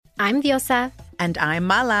I'm Diosa. And I'm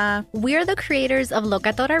Mala. We're the creators of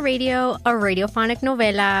Locatora Radio, a radiophonic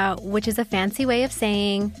novela, which is a fancy way of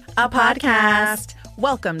saying a podcast.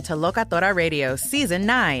 Welcome to Locatora Radio Season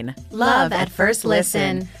 9, Love at First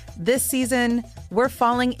Listen. This season, we're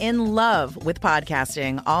falling in love with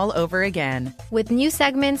podcasting all over again. With new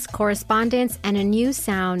segments, correspondence, and a new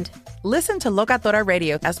sound. Listen to Locatora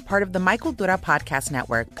Radio as part of the My Cultura Podcast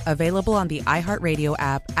Network, available on the iHeartRadio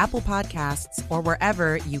app, Apple Podcasts, or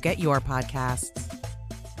wherever you get your podcasts.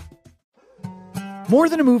 More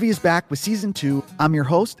Than a Movie is back with Season 2. I'm your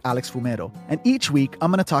host, Alex Fumero, and each week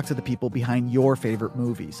I'm going to talk to the people behind your favorite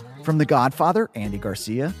movies. From The Godfather, Andy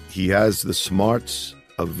Garcia. He has the smarts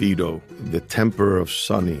of Vito, the temper of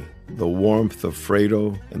Sonny, the warmth of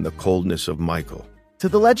Fredo, and the coldness of Michael. To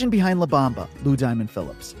the legend behind La Bamba, Lou Diamond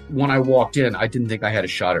Phillips. When I walked in, I didn't think I had a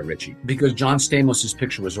shot at Richie because John Stamos'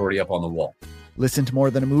 picture was already up on the wall. Listen to More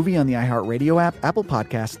Than a Movie on the iHeartRadio app, Apple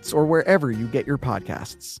Podcasts, or wherever you get your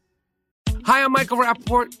podcasts. Hi, I'm Michael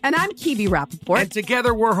Rappaport. And I'm Kibi Rappaport. And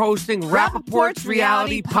together we're hosting Rappaport's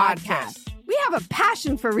Reality Podcast. We have a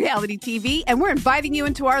passion for reality TV, and we're inviting you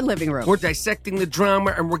into our living room. We're dissecting the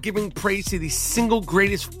drama, and we're giving praise to the single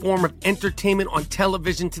greatest form of entertainment on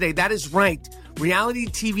television today. That is right. Reality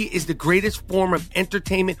TV is the greatest form of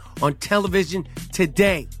entertainment on television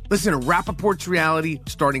today. Listen to Rappaport's Reality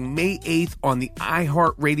starting May 8th on the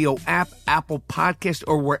iHeartRadio app, Apple Podcast,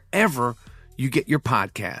 or wherever you get your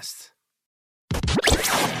podcasts.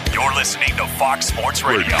 You're listening to Fox Sports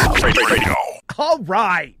Radio. All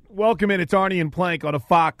right. Welcome in. It's Arnie and Plank on a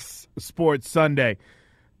Fox Sports Sunday.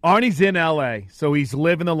 Arnie's in L.A., so he's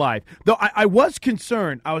living the life. Though I was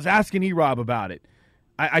concerned. I was asking E-Rob about it.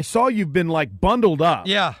 I saw you've been, bundled up.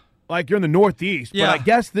 Yeah. Like you're in the Northeast. Yeah. But I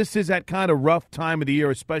guess this is that kind of rough time of the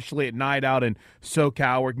year, especially at night out in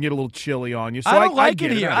SoCal where it can get a little chilly on you. So I don't like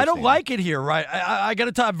get it here. I don't like it here, right? I got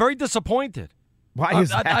to tell you, I'm very disappointed. Why is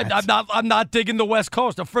that? I'm not digging the West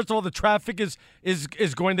Coast. First of all, the traffic is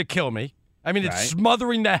going to kill me. I mean, it's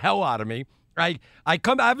smothering the hell out of me. I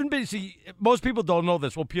haven't been. See, most people don't know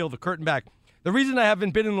this. We'll peel the curtain back. The reason I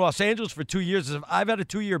haven't been in Los Angeles for 2 years is I've had a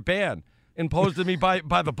 2-year ban imposed on me by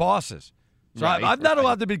the bosses. So I'm not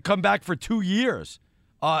allowed to come back for 2 years.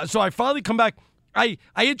 So I finally come back. I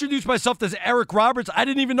introduced myself as Eric Roberts. I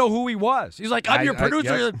didn't even know who he was. He's like, I'm your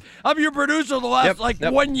producer. I'm your producer the last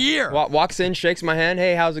 1 year. Walks in, shakes my hand.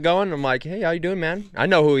 Hey, how's it going? I'm like, hey, how you doing, man? I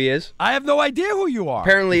know who he is. I have no idea who you are.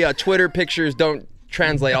 Apparently, Twitter pictures don't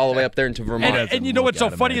translate all the way up there into Vermont. And you know what's so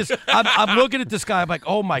funny is I'm looking at this guy. I'm like,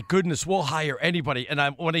 oh my goodness, we'll hire anybody. And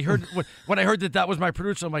when I heard that was my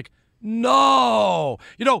producer, I'm like, no.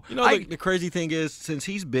 The crazy thing is, since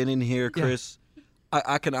he's been in here, Chris. Yeah.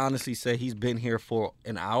 I can honestly say he's been here for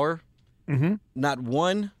an hour. Mm-hmm. Not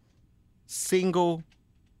one single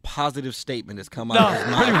positive statement has come out of his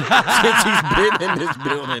mouth since he's been in this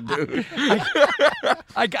building, dude.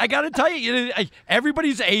 I got to tell you,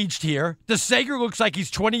 everybody's aged here. DeSager looks like he's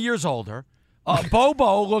 20 years older.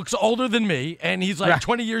 Bobo looks older than me, and he's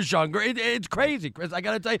 20 years younger. It's crazy, Chris. I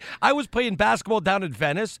got to tell you, I was playing basketball down in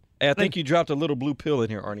Venice. Hey, I think you dropped a little blue pill in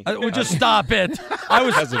here, Arnie. Just stop it.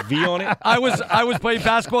 Has a V on it. I was playing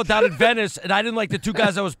basketball down in Venice, and I didn't like the two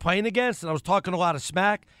guys I was playing against, and I was talking a lot of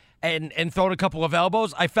smack and throwing a couple of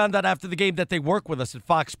elbows. I found out after the game that they work with us at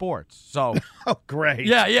Fox Sports. So, great.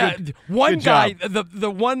 Yeah. Good guy, job.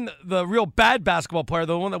 the real bad basketball player,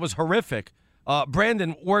 the one that was horrific.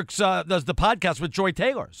 Brandon does the podcast with Joy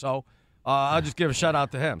Taylor, so I'll just give a shout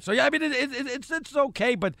out to him. So yeah, I mean it's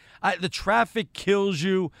okay, but the traffic kills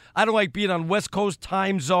you. I don't like being on West Coast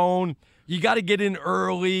time zone. You got to get in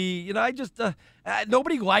early. I just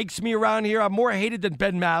nobody likes me around here. I'm more hated than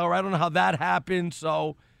Ben Maller. I don't know how that happened.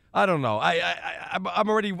 So I don't know. I'm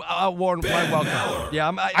already outworn my welcome.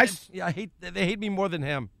 Yeah, they hate me more than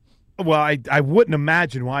him. Well, I wouldn't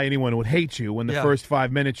imagine why anyone would hate you when the first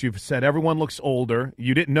 5 minutes you've said everyone looks older.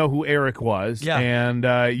 You didn't know who Eric was. Yeah.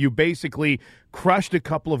 And you basically crushed a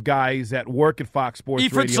couple of guys that work at Fox Sports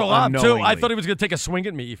Ephraim Radio Salam, unknowingly. too. I thought he was going to take a swing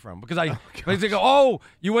at me, Ephraim, because I was like,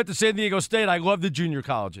 you went to San Diego State. I love the junior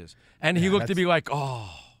colleges. And he looked at me like,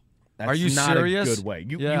 are you not serious? A good way.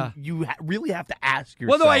 You really have to ask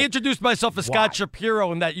yourself. Well, no, I introduced myself as Scott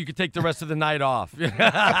Shapiro and that you could take the rest of the night off.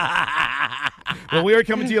 Well, we are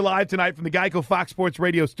coming to you live tonight from the Geico Fox Sports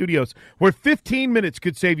Radio studios, where 15 minutes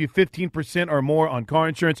could save you 15% or more on car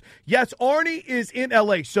insurance. Yes, Arnie is in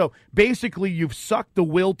L.A., so basically you've sucked the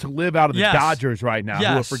will to live out of the Dodgers right now, who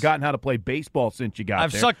have forgotten how to play baseball since you got there.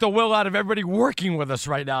 I've sucked the will out of everybody working with us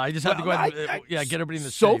right now. I just have to go ahead and get everybody in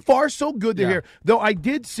the So shape. far, so good to hear. Though I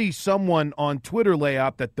did see someone on Twitter lay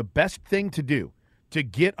out that the best thing to do to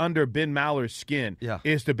get under Ben Maller's skin Yeah.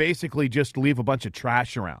 is to basically just leave a bunch of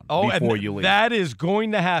trash around before you leave. That is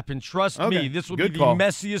going to happen. Trust me. This will Good be call. the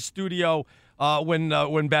messiest studio when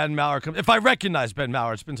Ben Maller comes. If I recognize Ben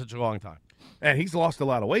Maller, it's been such a long time. And he's lost a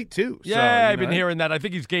lot of weight, too. Yeah, so, I've been hearing that. I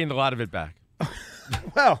think he's gained a lot of it back.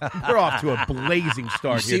 Well, we're off to a blazing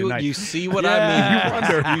start here tonight. You see what I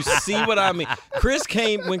mean? You see what I mean?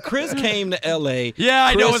 When Chris came to L.A. Yeah,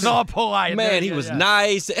 I know it was Chris- all polite. Man, he was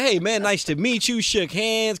nice. Hey, man, nice to meet you. Shook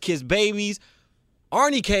hands, kissed babies.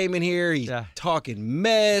 Arnie came in here. He's talking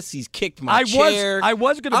mess. He's kicked my chair. I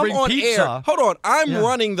was going to bring I'm on pizza. Air. Hold on. I'm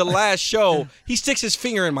running the last show. He sticks his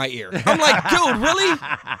finger in my ear. I'm like, dude, really?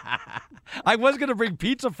 I was going to bring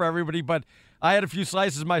pizza for everybody, but I had a few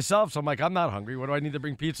slices myself, so I'm like, I'm not hungry. What do I need to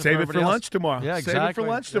bring pizza Save for it for everybody else? lunch tomorrow. Yeah, exactly. Save it for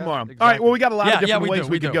lunch tomorrow. Yeah, All right, well, we got a lot of different ways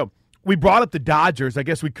we could do. go. We brought up the Dodgers. I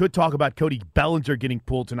guess we could talk about Cody Bellinger getting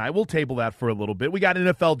pulled tonight. We'll table that for a little bit. We got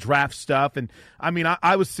NFL draft stuff, and I mean,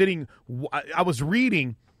 I was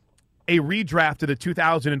reading a redraft of the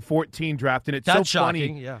 2014 draft, and it's That's so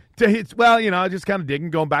shocking, funny. yeah. Just kind of digging,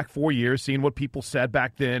 going back 4 years, seeing what people said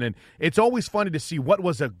back then, and it's always funny to see what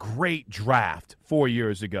was a great draft 4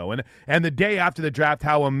 years ago, and the day after the draft,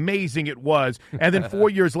 how amazing it was, and then 4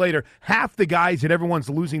 years later, half the guys that everyone's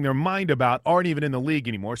losing their mind about aren't even in the league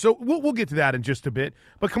anymore. So we'll get to that in just a bit,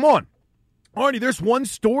 but come on. Arnie, there's one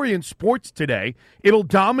story in sports today. It'll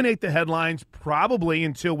dominate the headlines probably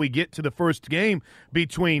until we get to the first game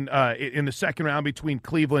between in the second round between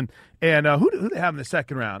Cleveland and who do they have in the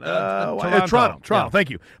second round? Toronto. Yeah. Thank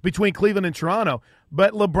you. Between Cleveland and Toronto.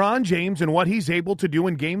 But LeBron James and what he's able to do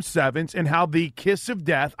in Game 7s and how the kiss of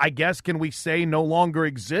death, I guess, can we say, no longer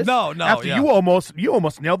exists? No. After you almost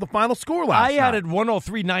nailed the final score last night. I had it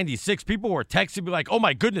 103.96. People were texting me like, "Oh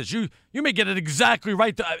my goodness, you may get it exactly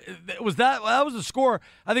right." That was the score.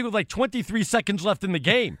 I think with like 23 seconds left in the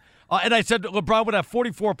game. And I said LeBron would have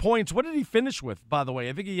 44 points. What did he finish with, by the way?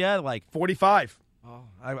 I think he had like 45. Oh,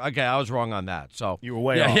 I was wrong on that. So you were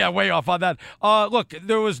way off. Yeah, way off on that. Look,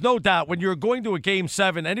 there was no doubt when you were going to a Game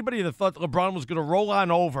 7, anybody that thought LeBron was going to roll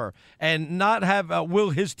on over and not have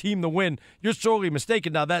will his team to win, you're sorely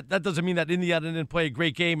mistaken. Now, that doesn't mean that Indiana didn't play a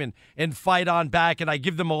great game and fight on back, and I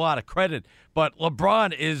give them a lot of credit. But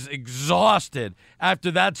LeBron is exhausted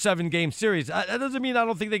after that 7-game series. That doesn't mean I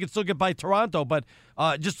don't think they can still get by Toronto, but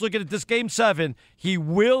just looking at this Game 7, he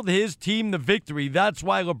willed his team the victory. That's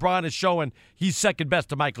why LeBron is showing he's second best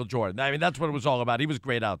to Michael Jordan. I mean, that's what it was all about. He was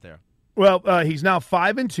great out there. Well, he's now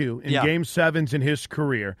 5-2 in Game 7s in his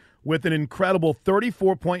career with an incredible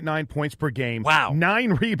 34.9 points per game. Wow.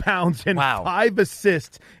 9 rebounds and 5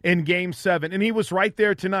 assists in Game 7. And he was right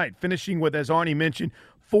there tonight, finishing with, as Arnie mentioned,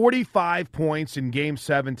 45 points in Game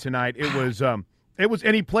 7 tonight. It was,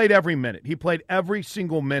 and he played every minute. He played every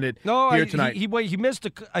single minute here tonight. He missed.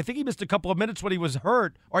 I think he missed a couple of minutes when he was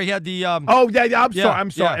hurt, or he had the. I'm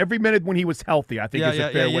sorry. Every minute when he was healthy, I think is a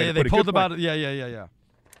fair way to put it. They pulled him out. Yeah.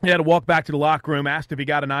 He had to walk back to the locker room, asked if he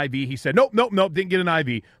got an IV. He said, nope, didn't get an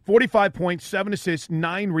IV. 45 points, 7 assists,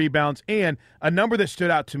 9 rebounds, and a number that stood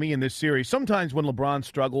out to me in this series. Sometimes when LeBron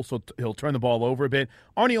struggles, so he'll turn the ball over a bit.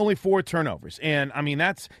 Arnie, only 4 turnovers. And, I mean,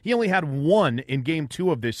 he only had 1 in Game 2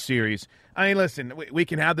 of this series. I mean, listen, we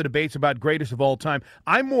can have the debates about greatest of all time.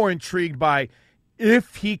 I'm more intrigued by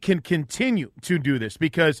if he can continue to do this,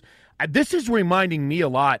 because this is reminding me a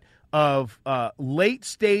lot of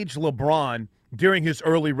late-stage LeBron during his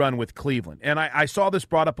early run with Cleveland. And I saw this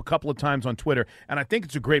brought up a couple of times on Twitter, and I think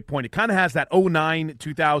it's a great point. It kind of has that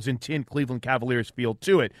 2009-2010 Cleveland Cavaliers feel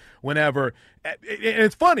to it whenever – and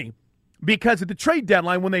it's funny because at the trade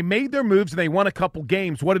deadline, when they made their moves and they won a couple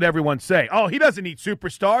games, what did everyone say? Oh, he doesn't need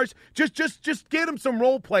superstars. Just get him some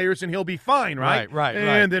role players and he'll be fine, right? Right.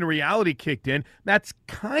 And then reality kicked in. That's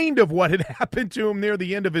kind of what had happened to him near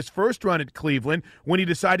the end of his first run at Cleveland when he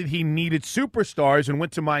decided he needed superstars and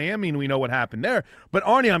went to Miami, and we know what happened there. But,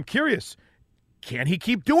 Arnie, I'm curious, can he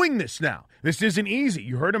keep doing this now? This isn't easy.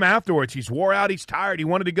 You heard him afterwards. He's wore out. He's tired. He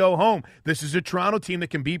wanted to go home. This is a Toronto team that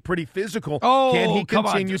can be pretty physical. Oh, can he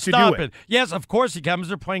continue to Stop do it? Yes, of course he can. Because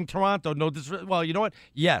they're playing Toronto. Well, you know what?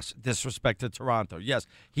 Yes, disrespect to Toronto. Yes,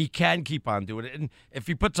 he can keep on doing it. And if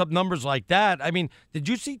he puts up numbers like that, I mean, did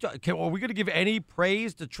you see? Are we going to give any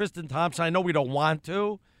praise to Tristan Thompson? I know we don't want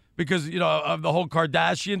to because, of the whole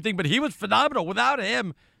Kardashian thing, but he was phenomenal. Without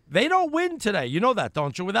him, they don't win today. You know that,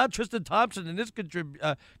 don't you? Without Tristan Thompson and his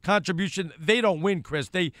contribution, they don't win, Chris.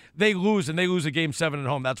 They lose, and they lose a Game 7 at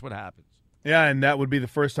home. That's what happens. Yeah, and that would be the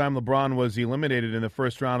first time LeBron was eliminated in the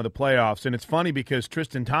first round of the playoffs. And it's funny because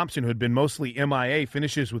Tristan Thompson, who had been mostly MIA,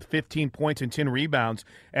 finishes with 15 points and 10 rebounds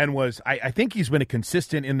and was, I think he's been a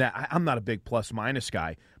consistent in that. I'm not a big plus-minus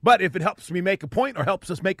guy, but if it helps me make a point or helps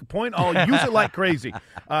us make a point, I'll use it like crazy.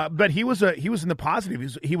 But he was in the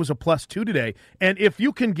positive. He was a +2 today. And if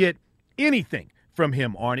you can get anything from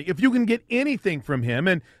him, Arnie, if you can get anything from him,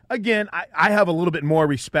 and again, I have a little bit more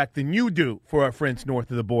respect than you do for our friends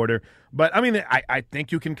north of the border, but I mean, I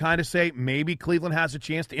think you can kind of say maybe Cleveland has a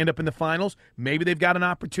chance to end up in the finals. Maybe they've got an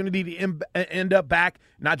opportunity to end up back,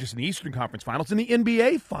 not just in the Eastern Conference Finals, in the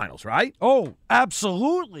NBA Finals, right? Oh,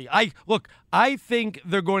 absolutely. I think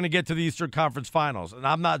they're going to get to the Eastern Conference Finals, and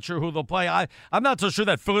I'm not sure who they'll play. I'm not so sure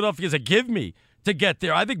that Philadelphia is a give-me to get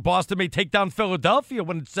there. I think Boston may take down Philadelphia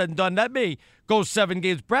when it's said and done. That may go 7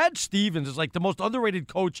 games. Brad Stevens is like the most underrated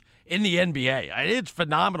coach in the NBA. It's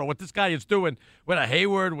phenomenal what this guy is doing with a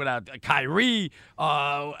Hayward, with a Kyrie.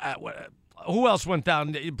 Who else went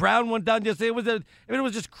down? Brown went down yesterday. It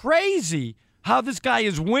was just crazy how this guy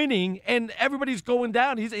is winning, and everybody's going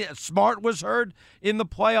down. Smart was hurt in the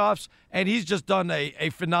playoffs, and he's just done a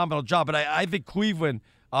phenomenal job. But I think Cleveland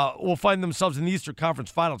will find themselves in the Eastern Conference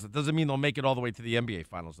Finals. It doesn't mean they'll make it all the way to the NBA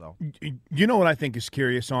Finals, though. You know what I think is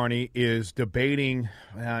curious, Arnie, is debating,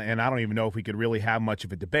 and I don't even know if we could really have much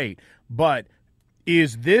of a debate, but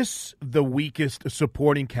is this the weakest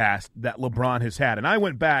supporting cast that LeBron has had? And I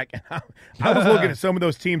went back, and I was looking at some of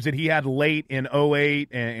those teams that he had late in 2008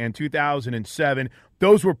 and 2007.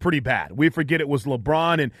 Those were pretty bad. We forget it was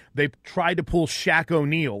LeBron, and they tried to pull Shaq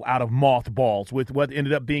O'Neal out of mothballs with what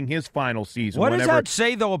ended up being his final season. What does that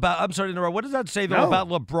say, though, about – I'm sorry to interrupt. What does that say, though, about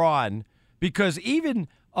LeBron? Because even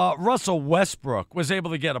Russell Westbrook was able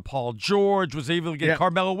to get a Paul George, was able to get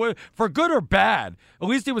Carmelo. For good or bad, at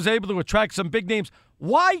least he was able to attract some big names.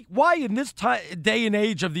 Why in this day and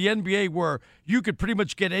age of the NBA where you could pretty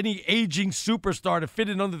much get any aging superstar to fit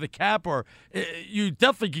in under the cap, or you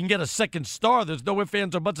definitely can get a second star, there's no ifs,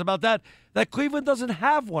 ands, or buts about that Cleveland doesn't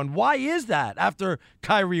have one? Why is that after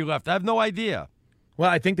Kyrie left? I have no idea. Well,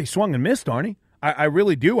 I think they swung and missed, Arnie. I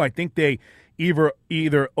really do. I think they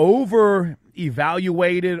either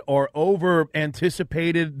over-evaluated or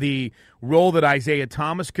over-anticipated the role that Isaiah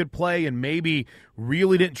Thomas could play and maybe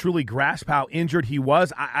really didn't truly grasp how injured he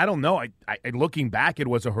was. I don't know. Looking back, it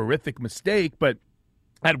was a horrific mistake, but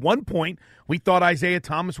at one point, we thought Isaiah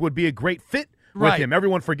Thomas would be a great fit with him.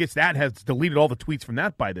 Everyone forgets that, has deleted all the tweets from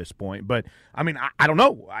that by this point. But, I mean, I don't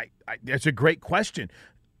know. That's a great question.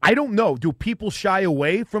 I don't know. Do people shy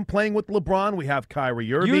away from playing with LeBron? We have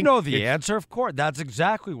Kyrie Irving. You know the answer, of course. That's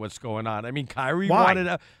exactly what's going on. I mean, Kyrie wanted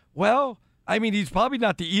a – well, I mean, he's probably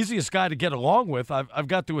not the easiest guy to get along with. I've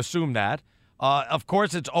got to assume that. Of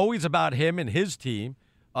course, it's always about him and his team.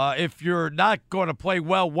 If you're not going to play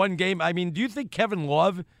well one game, I mean, do you think Kevin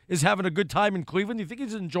Love is having a good time in Cleveland? Do you think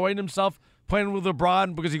he's enjoying himself playing with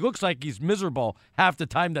LeBron? Because he looks like he's miserable half the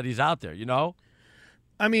time that he's out there, you know?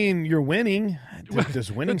 I mean, you're winning.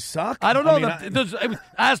 Does winning suck? I don't know.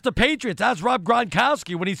 Ask the Patriots. Ask Rob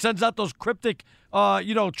Gronkowski when he sends out those cryptic,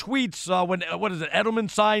 tweets. When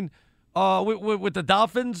Edelman signed with the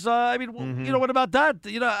Dolphins. What about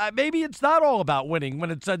that? Maybe it's not all about winning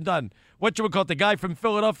when it's said and done. The guy from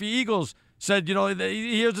Philadelphia Eagles said,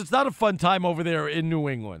 he hears it's not a fun time over there in New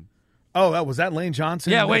England. Oh, was that Lane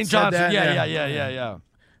Johnson? Yeah, Lane Johnson. Yeah.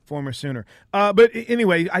 Former Sooner. But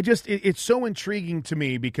anyway, it's so intriguing to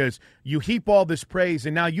me because you heap all this praise,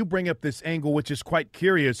 and now you bring up this angle, which is quite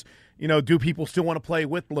curious. Do people still want to play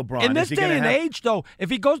with LeBron? In this day and age, though, if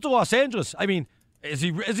he goes to Los Angeles, I mean, is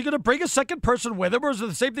he going to bring a second person with him, or is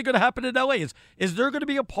the same thing going to happen in L.A.? Is there going to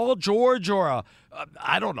be a Paul George or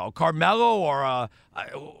Carmelo or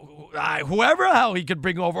whoever the hell he could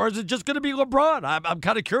bring over, or is it just going to be LeBron? I'm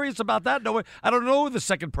kind of curious about that. No, I don't know who the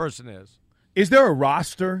second person is. Is there a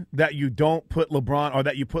roster that you don't put LeBron, or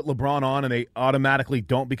that you put LeBron on and they automatically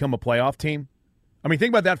don't become a playoff team? I mean,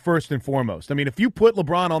 think about that first and foremost. I mean, if you put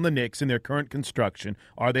LeBron on the Knicks in their current construction,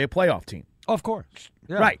 are they a playoff team? Of course.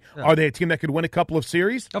 Yeah, right. Yeah. Are they a team that could win a couple of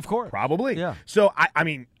series? Of course. Probably. Yeah. So, I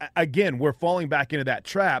mean, again, we're falling back into that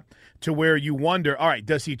trap to where you wonder, all right,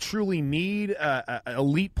 does he truly need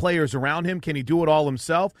elite players around him? Can he do it all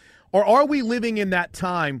himself? Or are we living in that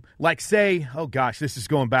time, like, say, oh, gosh, this is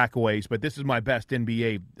going back a ways, but this is my best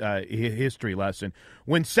NBA history lesson.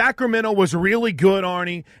 When Sacramento was really good,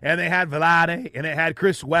 Arnie, and they had Vlade, and they had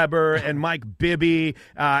Chris Webber, and Mike Bibby,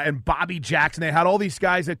 and Bobby Jackson. They had all these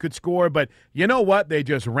guys that could score, but you know what? They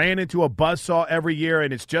just ran into a buzzsaw every year,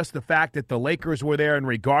 and it's just the fact that the Lakers were there, and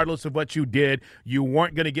regardless of what you did, you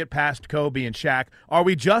weren't going to get past Kobe and Shaq. Are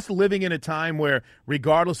we just living in a time where,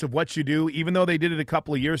 regardless of what you do, even though they did it a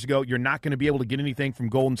couple of years ago, go, you're not going to be able to get anything from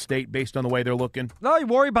Golden State based on the way they're looking? No, you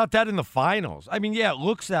worry about that in the finals. I mean, yeah, it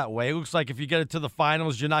looks that way. It looks like if you get it to the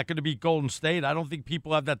finals, you're not going to beat Golden State. I don't think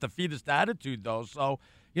people have that defeatist attitude, though. So,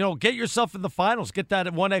 get yourself in the finals. Get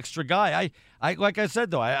that one extra guy. I like I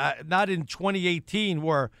said, though, I not in 2018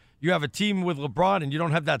 where you have a team with LeBron and you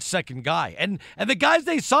don't have that second guy. And the guys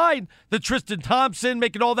they signed, the Tristan Thompson,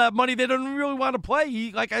 making all that money, they don't really want to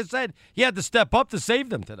play. Like I said, he had to step up to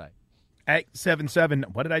save them today. 877,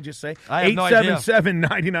 what did I just say? I have no idea.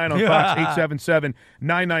 877-99 on Fox,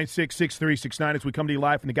 877-996-6369 as we come to you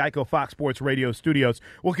live from the Geico Fox Sports Radio studios.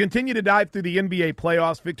 We'll continue to dive through the NBA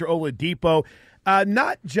playoffs. Victor Oladipo,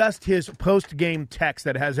 not just his post-game text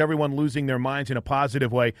that has everyone losing their minds in a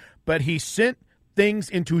positive way, but he sent things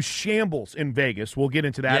into shambles in Vegas. We'll get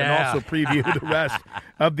into that and also preview the rest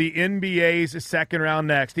of the NBA's second round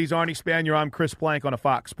next. He's Arnie Spanier. I'm Chris Plank on a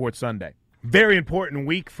Fox Sports Sunday. Very important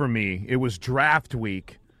week for me. It was draft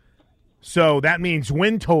week. So that means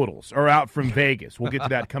win totals are out from Vegas. We'll get to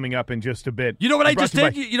that coming up in just a bit. You know what I just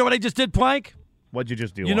did? You know what I just did, Plank? What'd you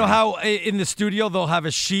just do? You know how in the studio they'll have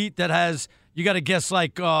a sheet that has, you got to guess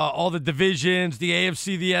like all the divisions, the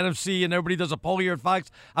AFC, the NFC, and everybody does a poll here at Fox.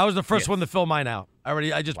 I was the first one to fill mine out.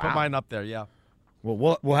 I just put mine up there, yeah.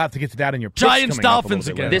 Well, we'll have to get to that in your picks Giants Dolphins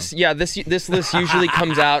again. This list usually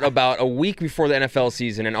comes out about a week before the NFL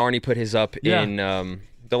season, and Arnie put his up in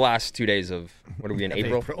the last 2 days of what are we in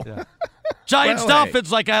April? Yeah. Giants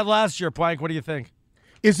Dolphins like I had last year. Plank, what do you think?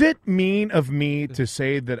 Is it mean of me to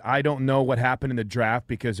say that I don't know what happened in the draft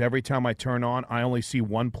because every time I turn on, I only see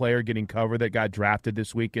one player getting covered that got drafted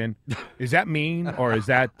this weekend? Is that mean, or is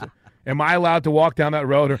that? Am I allowed to walk down that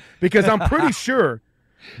road? Because I'm pretty sure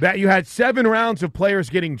that you had 7 rounds of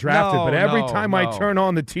players getting drafted, but every time I turn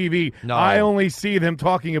on the TV, I only see them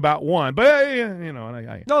talking about one. But,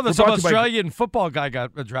 there's some Australian football guy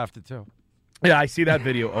got drafted too. Yeah, I see that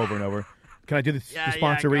video over and over. Can I do the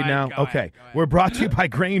sponsor read now? Okay. We're brought to you by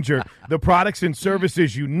Grainger, the products and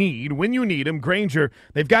services you need when you need them. Grainger,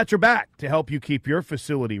 they've got your back to help you keep your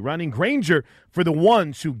facility running. Grainger for the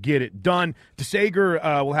ones who get it done.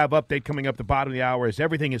 DeSager will have update coming up the bottom of the hour as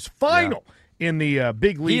everything is final. Yeah. In the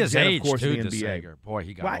big leagues and, of course, too, the NBA. DeSager. Boy,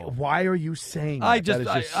 he got old. Why are you saying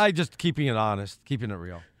that? I just keeping it honest, keeping it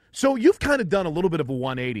real. So you've kind of done a little bit of a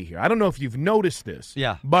 180 here. I don't know if you've noticed this.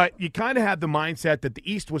 Yeah. But you kind of had the mindset that the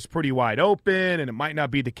East was pretty wide open and it might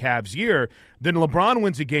not be the Cavs' year. Then LeBron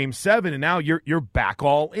wins a Game 7, and now you're back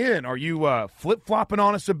all in. Are you flip-flopping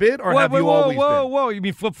on us a bit, or have you always been? Whoa. You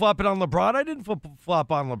mean flip-flopping on LeBron? I didn't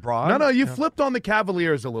flip-flop on LeBron. No, you flipped on the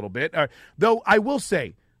Cavaliers a little bit. Though I will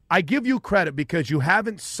say, I give you credit because you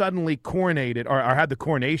haven't suddenly coronated or had the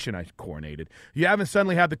coronation. You haven't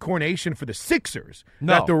suddenly had the coronation for the Sixers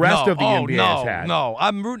that the rest of the NBA has had. No,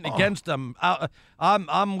 I'm rooting against them.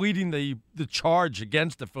 I'm leading the charge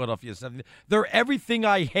against the Philadelphia 76ers. They're everything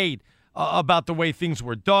I hate about the way things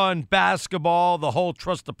were done, basketball, the whole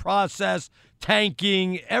trust the process,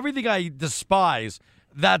 tanking, everything I despise.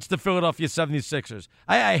 That's the Philadelphia 76ers.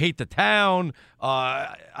 I hate the town.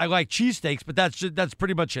 I like cheesesteaks, but that's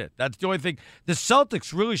pretty much it. That's the only thing. The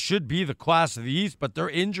Celtics really should be the class of the East, but their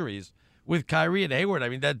injuries with Kyrie and Hayward, I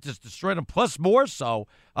mean, that just destroyed them. Plus, more so,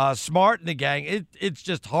 Smart and the gang, it's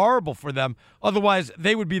just horrible for them. Otherwise,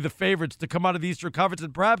 they would be the favorites to come out of the Eastern Conference,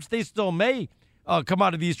 and perhaps they still may come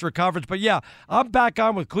out of the Eastern Conference. But, yeah, I'm back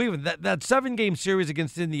on with Cleveland. That 7-game series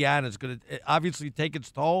against Indiana is going to obviously take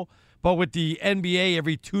its toll. But with the NBA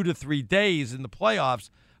every 2 to 3 days in the playoffs,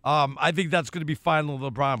 I think that's going to be final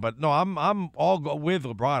LeBron. But no, I'm all with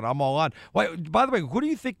LeBron. I'm all on. By the way, who do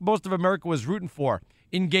you think most of America was rooting for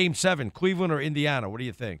in Game 7, Cleveland or Indiana? What do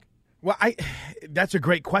you think? Well, that's a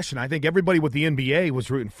great question. I think everybody with the NBA was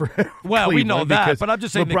rooting for well, Cleveland we know that, but I'm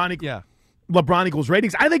just saying LeBron equals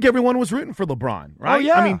ratings. I think everyone was rooting for LeBron, right? Oh,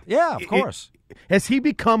 yeah. I mean, of course. Has he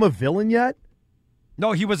become a villain yet?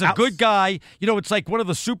 No, he was a good guy. You know, it's like one of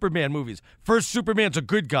the Superman movies. First, Superman's a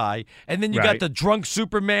good guy, and then you got the drunk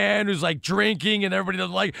Superman who's like drinking, and everybody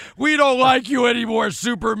doesn't like, we don't like you anymore,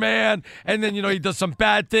 Superman. And then, he does some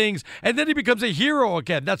bad things, and then he becomes a hero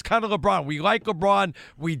again. That's kind of LeBron. We like LeBron.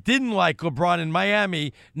 We didn't like LeBron in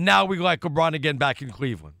Miami. Now we like LeBron again back in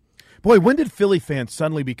Cleveland. Boy, when did Philly fans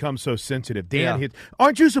suddenly become so sensitive?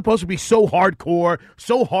 Aren't you supposed to be so hardcore,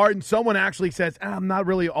 so hard, and someone actually says, I'm not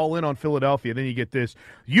really all in on Philadelphia. Then you get this,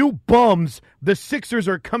 you bums, the Sixers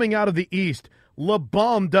are coming out of the East.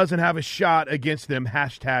 LeBum doesn't have a shot against them.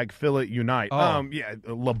 # Philly Unite.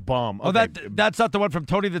 LeBum. Okay. That's not the one from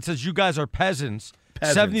Tony that says you guys are peasants.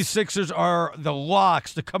 76ers are the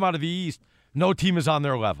locks to come out of the East. No team is on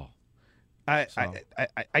their level. I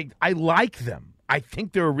like them. I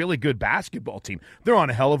think they're a really good basketball team. They're on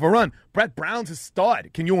a hell of a run. Brett Brown's a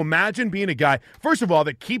stud. Can you imagine being a guy, first of all,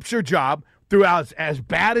 that keeps your job throughout as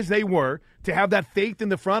bad as they were, to have that faith in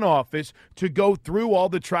the front office, to go through all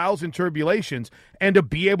the trials and tribulations, and to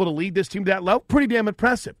be able to lead this team to that level? Pretty damn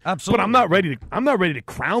impressive. Absolutely. But I'm not ready to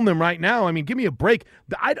crown them right now. I mean, give me a break.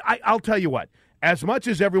 I'll tell you what. As much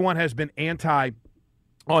as everyone has been anti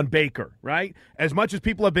on Baker, right? As much as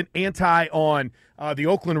people have been anti on the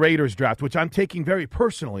Oakland Raiders draft, which I'm taking very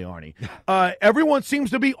personally, Arnie, everyone seems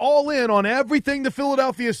to be all in on everything the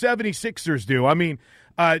Philadelphia 76ers do. I mean,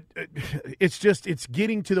 it's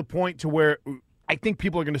getting to the point to where I think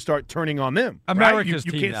people are going to start turning on them. America's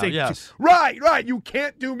you team can't now, say yes. Right. You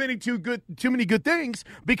can't do too many good things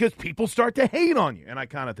because people start to hate on you, and I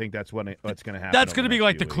kind of think that's what's going to happen. That's going to be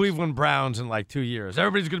like the weeks. Cleveland Browns in like 2 years.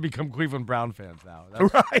 Everybody's going to become Cleveland Brown fans now.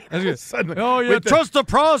 Right. Suddenly, trust the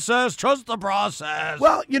process. Trust the process.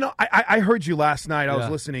 Well, I heard you last night. I was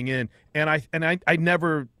listening in, and I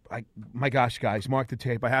never. My gosh, guys, mark the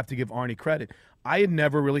tape. I have to give Arnie credit. I had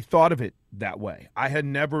never really thought of it that way. I had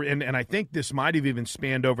never, and I think this might have even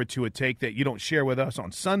spanned over to a take that you don't share with us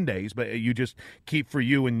on Sundays, but you just keep for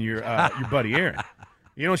you and your buddy Aaron.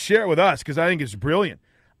 You don't share it with us because I think it's brilliant.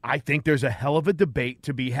 I think there's a hell of a debate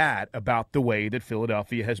to be had about the way that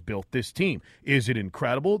Philadelphia has built this team. Is it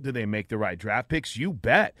incredible? Do they make the right draft picks? You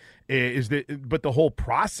bet. But the whole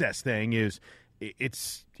process thing is,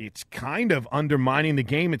 it's kind of undermining the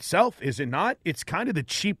game itself, is it not? It's kind of the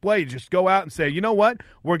cheap way to just go out and say, you know what,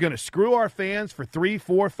 we're going to screw our fans for 3,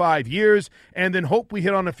 4, 5 years and then hope we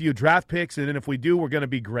hit on a few draft picks, and then if we do, we're going to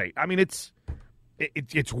be great. I mean, it's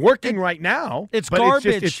working right now. It's but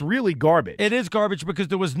garbage. It's really garbage. It is garbage because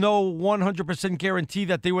there was no 100% guarantee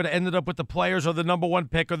that they would have ended up with the players or the number 1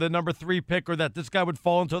 pick or the number 3 pick, or that this guy would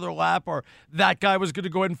fall into their lap or that guy was going to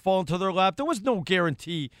go ahead and fall into their lap. There was no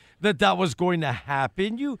guarantee that was going to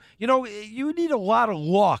happen. You need a lot of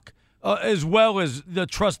luck as well as the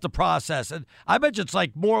trust the process. And I bet you it's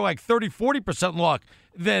like more like 30-40% luck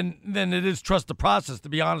than it is trust the process, to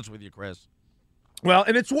be honest with you, Chris. Well,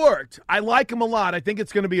 and it's worked. I like him a lot. I think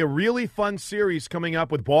it's going to be a really fun series coming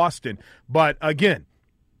up with Boston. But, again,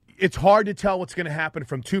 it's hard to tell what's going to happen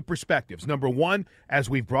from two perspectives. Number one, as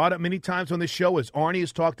we've brought up many times on this show, as Arnie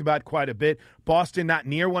has talked about quite a bit, Boston not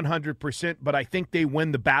near 100%, but I think they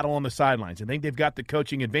win the battle on the sidelines. I think they've got the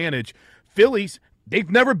coaching advantage. Phillies,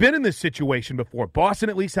 they've never been in this situation before. Boston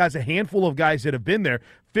at least has a handful of guys that have been there.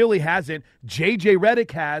 Philly hasn't. J.J.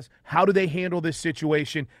 Redick has. How do they handle this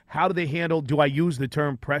situation? How do they handle, do I use the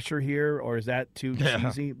term pressure here, or is that too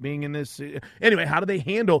cheesy being in this? Anyway, how do they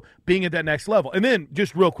handle being at that next level? And then,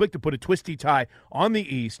 just real quick to put a twisty tie on the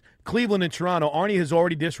East, Cleveland and Toronto, Arnie has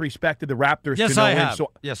already disrespected the Raptors. Yes, to no I end, have.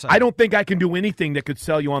 so yes, I don't think I can do anything that could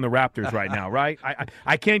sell you on the Raptors right now, right?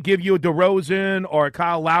 I can't give you a DeRozan or a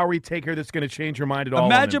Kyle Lowry taker that's going to change your mind at all.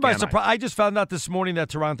 Imagine my surprise. I just found out this morning that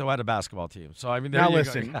Toronto had a basketball team. So, I mean, there now you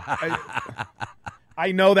listen. go.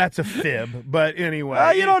 I know that's a fib, but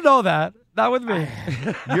anyway. You don't know that. Not with me.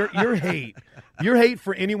 Your hate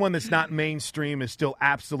for anyone that's not mainstream is still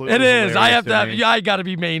absolutely It is. I have to have. me. Yeah, I got to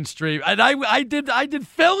be mainstream. And I did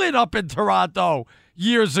fill it up in Toronto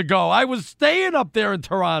years ago. I was staying up there in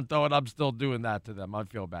Toronto, and I'm still doing that to them. I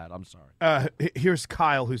feel bad. I'm sorry. Here's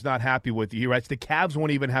Kyle, who's not happy with you. He writes, the Cavs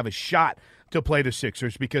won't even have a shot to play the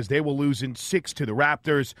Sixers because they will lose in 6 to the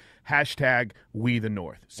Raptors. #, we the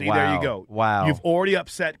North. See, wow. There you go. Wow. You've already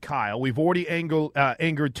upset Kyle. We've already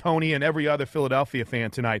angered Tony and every other Philadelphia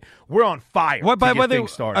fan tonight. We're on fire to get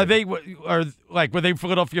things started. Were they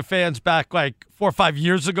Philadelphia fans back like 4 or 5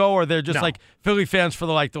 years ago, or they're just like Philly fans for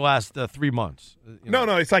the last 3 months? No,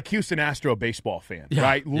 it's like Houston Astro baseball fan,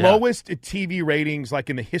 right? Yeah. Lowest TV ratings like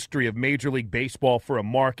in the history of Major League Baseball for a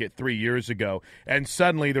market 3 years ago, and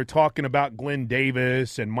suddenly they're talking about Glenn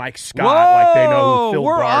Davis and Mike Scott like they know who Phil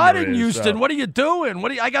we're Garner out in is. Houston. What are you doing?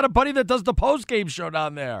 I got a buddy that does the post-game show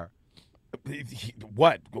down there.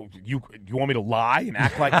 What? You want me to lie and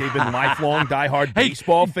act like they've been lifelong diehard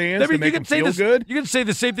baseball fans to make them feel good? You can say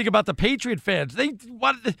the same thing about the Patriot fans. They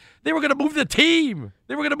were going to move the team.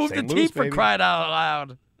 They were going to move the team for crying out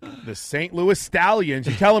loud. The St. Louis Stallions.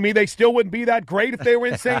 You're telling me they still wouldn't be that great if they were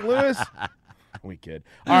in St. Louis? We kid.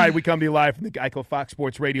 All right, we come to you live from the Geico Fox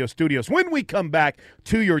Sports Radio studios. When we come back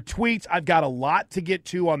to your tweets, I've got a lot to get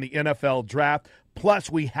to on the NFL draft. Plus,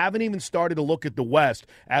 we haven't even started to look at the West,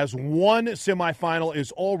 as one semifinal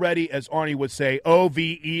is already, as Arnie would say,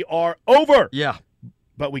 OVER, over. Yeah.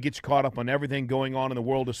 but we get you caught up on everything going on in the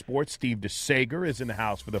world of sports. Steve DeSager is in the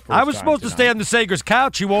house for the first time. I was supposed to stay on DeSager's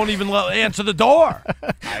couch. He won't even answer the door.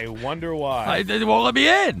 I wonder why. They won't let me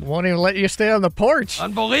in. Won't even let you stay on the porch.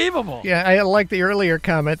 Unbelievable. Yeah, I like the earlier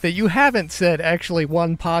comment that you haven't said actually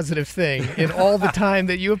one positive thing in all the time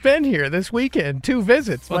that you have been here this weekend. 2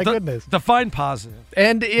 visits. My goodness. Define positive.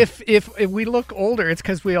 And if we look older, it's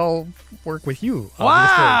because we all work with you.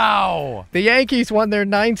 Obviously. Wow. The Yankees won their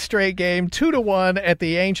 9th straight game, 2-1 at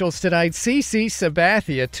the Angels tonight. CC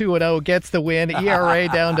Sabathia, 2-0, gets the win. ERA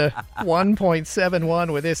down to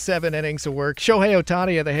 1.71 with his 7 innings of work. Shohei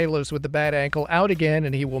Ohtani of the Halos with the bad ankle out again,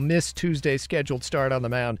 and he will miss Tuesday's scheduled start on the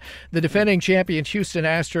mound. The defending champion Houston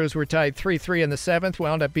Astros were tied 3-3 in the 7th,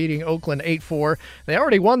 wound up beating Oakland 8-4. They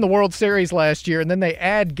already won the World Series last year, and then they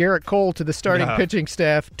add Garrett Cole to the starting pitching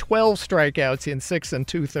staff. 12 strikeouts in 6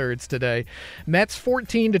 2/3 today. Mets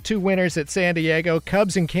 14-2 winners at San Diego.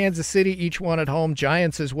 Cubs and Kansas City each won at home.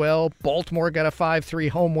 Giants as well. Baltimore got a 5-3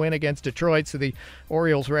 home win against Detroit, so the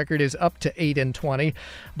Orioles record is up to 8-20.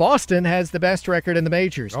 Boston has the best record in the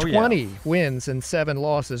majors. 20 wins and 7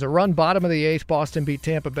 losses. A run bottom of the 8th. Boston beat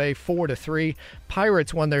Tampa Bay 4-3.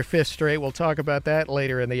 Pirates won their 5th straight. We'll talk about that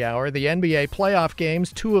later in the hour. The NBA playoff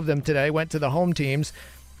games, 2 of them today, went to the home teams.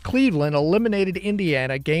 Cleveland eliminated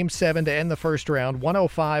Indiana, Game 7 to end the first round,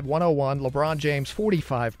 105-101. LeBron James,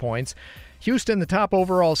 45 points. Houston, the top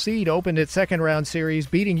overall seed, opened its second-round series,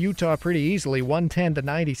 beating Utah pretty easily,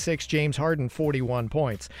 110-96. James Harden, 41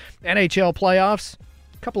 points. NHL playoffs.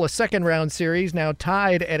 Couple of second-round series now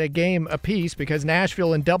tied at a game apiece because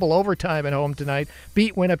Nashville in double overtime at home tonight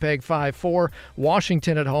beat Winnipeg 5-4.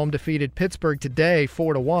 Washington at home defeated Pittsburgh today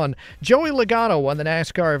 4-1. Joey Logano won the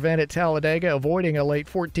NASCAR event at Talladega, avoiding a late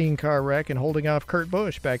 14-car wreck and holding off Kurt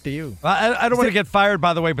Busch. Back to you. I don't want to get fired,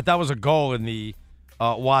 by the way, but that was a goal in the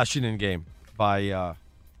Washington game by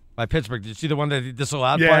Pittsburgh. Did you see the one that he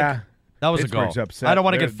disallowed? Yeah. That was Pittsburgh's a goal. upset. I don't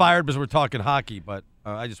want to get fired because we're talking hockey, but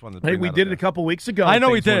I just wanted to bring we that did up it a couple weeks ago. I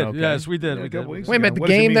know we Things did. went okay. Yes, we did. Yeah, we did. Wait a minute, the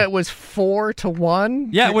game that was 4-1?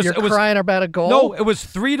 Yeah, it was. You're crying about a goal? No, it was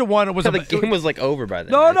 3-1. It was the game was like over by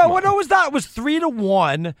then. No, it was not. It was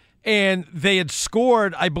 3-1, and they had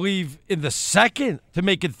scored, I believe, in the second to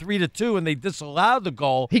make it 3-2, and they disallowed the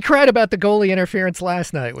goal. He cried about the goalie interference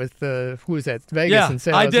last night with who was that? Vegas and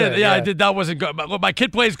San Jose. I did. Yeah, I did. That wasn't good. My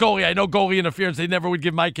kid plays goalie. I know goalie interference. They never would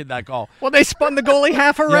give my kid that call. Well, they spun the goalie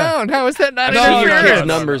half around. How is that not interference? interference? Kids'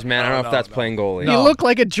 numbers, man. I don't know if that's playing goalie. You look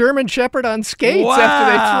like a German Shepherd on skates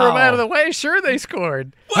after they threw him out of the way. Sure, they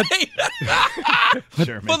scored. Wait. For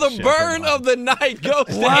the burn of the night goes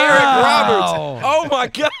to Eric Roberts. Oh my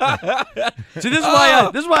God! See, this is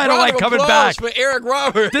why I don't like coming back. For Eric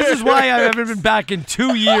Roberts. This is why I haven't been back in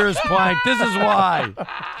 2 years, Plank. This is why.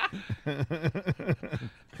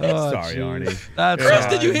 Sorry, Arnie. Chris,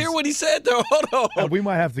 did you hear what he said there? Hold on. We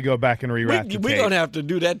might have to go back and rewrap the tape. We're going to have to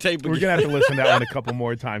do that tape again. We're going to have to listen to that one a couple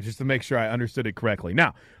more times just to make sure I understood it correctly.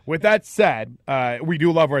 Now, with that said, we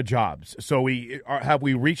do love our jobs. So have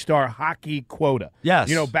we reached our hockey quota? Yes.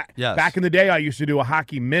 You know, back in the day, I used to do a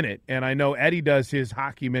hockey minute, and I know Eddie does his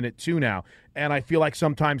hockey minute too now, and I feel like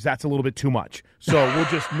sometimes that's a little bit too much. So we'll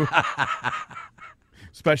just move.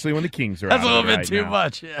 Especially when the Kings are That's out. That's a little bit too now.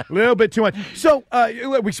 much, yeah. A little bit too much. So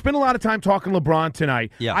we spent a lot of time talking LeBron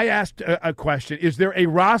tonight. Yeah. I asked a question. Is there a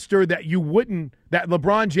roster that that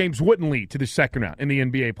LeBron James wouldn't lead to the second round in the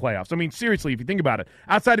NBA playoffs? I mean, seriously, if you think about it,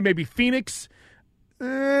 outside of maybe Phoenix,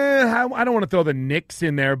 I don't want to throw the Knicks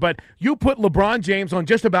in there, but you put LeBron James on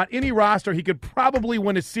just about any roster, he could probably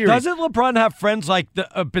win a series. Doesn't LeBron have friends like the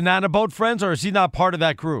Banana Boat friends, or is he not part of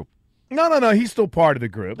that group? No. He's still part of the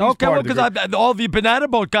group. Okay, well, because all the Banana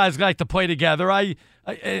Boat guys like to play together. I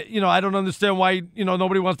don't understand why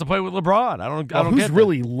nobody wants to play with LeBron. I don't who's get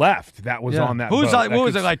really left that was on that boat. What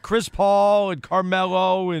was it, like Chris Paul and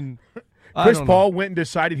Carmelo and Chris Paul went and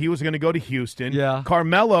decided he was going to go to Houston. Yeah.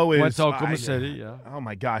 Carmelo went to Oklahoma City. Yeah. Oh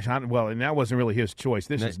my gosh. And that wasn't really his choice.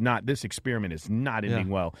 This experiment is not ending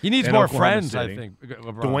well. He needs more friends, I think.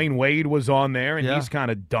 LeBron. Dwayne Wade was on there, and he's kind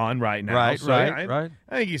of done right now. Right.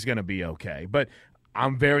 I think he's going to be okay, but.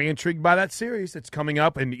 I'm very intrigued by that series that's coming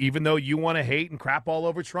up, and even though you want to hate and crap all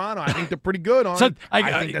over Toronto, I think they're pretty good on it.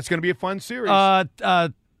 I think that's going to be a fun series.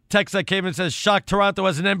 Text that came in says, shock Toronto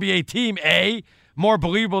as an NBA team, more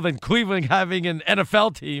believable than Cleveland having an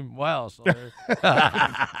NFL team. Well, so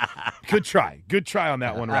Good try on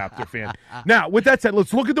that one, Raptor fan. Now, with that said,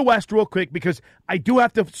 let's look at the West real quick because I do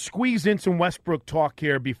have to squeeze in some Westbrook talk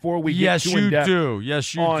here before we get too in-depth.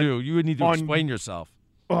 Yes, you do. You would need to explain yourself.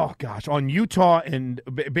 on Utah and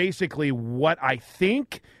basically what I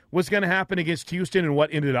think was going to happen against Houston and what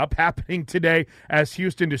ended up happening today as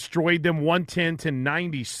Houston destroyed them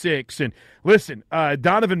 110-96. And listen,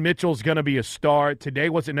 Donovan Mitchell's going to be a star. Today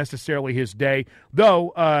wasn't necessarily his day,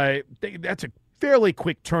 though that's a fairly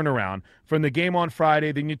quick turnaround from the game on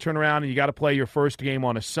Friday. Then you turn around and you got to play your first game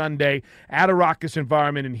on a Sunday at a raucous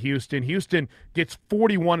environment in Houston. Houston gets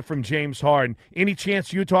 41 from James Harden. Any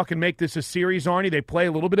chance Utah can make this a series, Arnie? They play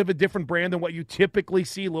a little bit of a different brand than what you typically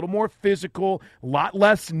see, a little more physical, a lot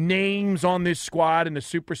less names on this squad, and the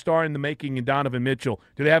superstar in the making in Donovan Mitchell.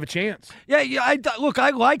 Do they have a chance? Yeah. Look,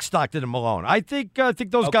 I like Stockton and Malone. I think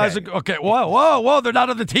those guys are okay. Whoa! They're not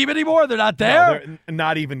on the team anymore. They're not there. No, they're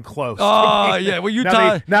not even close. Oh yeah. Well,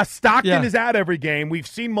 Utah. Now Stockton is at every game. We've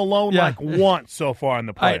seen Malone once so far in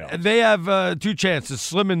the playoffs. They have two chances,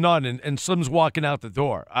 Slim and none, and Slim's walking out the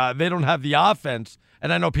door. They don't have the offense,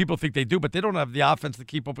 and I know people think they do, but they don't have the offense to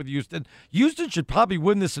keep up with Houston. Houston should probably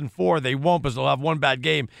win this in 4. They won't because they'll have one bad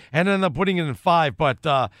game and end up putting it in 5.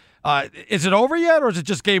 But is it over yet, or is it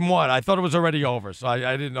just game 1? I thought it was already over, so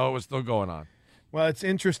I didn't know it was still going on. Well, it's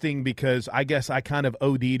interesting because I guess I kind of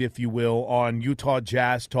OD'd, if you will, on Utah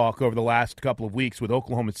Jazz talk over the last couple of weeks with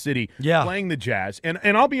Oklahoma City playing the Jazz. And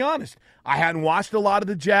I'll be honest, I hadn't watched a lot of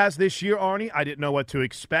the Jazz this year, Arnie. I didn't know what to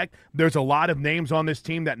expect. There's a lot of names on this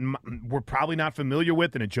team that we're probably not familiar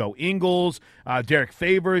with, and Joe Ingles, Derek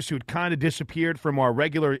Favors, who'd kind of disappeared from our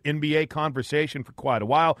regular NBA conversation for quite a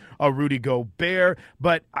while, Rudy Gobert.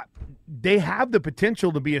 But they have the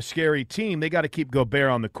potential to be a scary team. They got to keep Gobert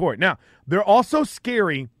on the court. Now, they're also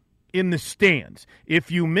scary in the stands.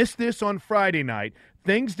 If you missed this on Friday night,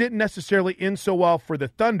 things didn't necessarily end so well for the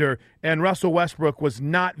Thunder, and Russell Westbrook was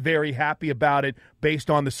not very happy about it based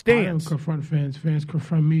on the stands. I don't confront fans. Fans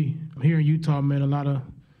confront me. Here in Utah, man, a lot of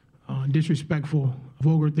disrespectful,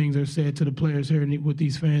 vulgar things are said to the players here with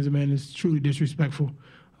these fans, man. It's truly disrespectful.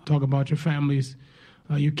 Talk about your families,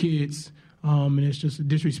 your kids, and it's just a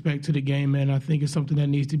disrespect to the game, man. I think it's something that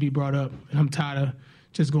needs to be brought up. And I'm tired of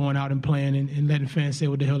just going out and playing and letting fans say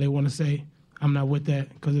what the hell they want to say. I'm not with that,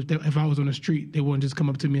 because if I was on the street, they wouldn't just come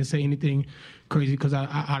up to me and say anything crazy, because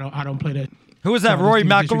I don't play that. Who is that, Rory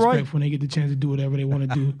McIlroy? When they get the chance to do whatever they want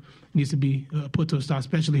to do, needs to be put to a stop,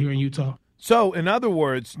 especially here in Utah. So, in other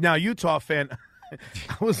words, now Utah fan,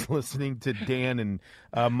 I was listening to Dan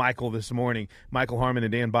and Michael this morning, Michael Harmon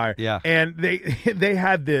and Dan Byer. Yeah. And they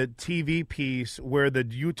had the TV piece where the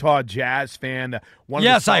Utah Jazz fan, one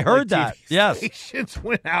yes, of the I heard TV that. Yes. stations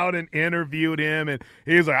went out and interviewed him, and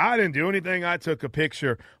he was like, I didn't do anything. I took a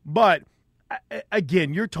picture. But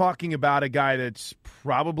again, you're talking about a guy that's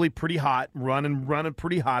probably pretty hot, running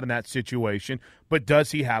pretty hot in that situation, but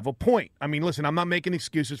does he have a point? I mean, listen, I'm not making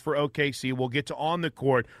excuses for OKC. We'll get to on the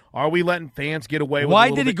court. Are we letting fans get away with Why a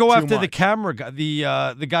little did he bit go too after much? the camera guy,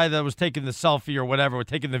 the guy that was taking the selfie or whatever, or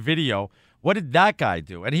taking the video? What did that guy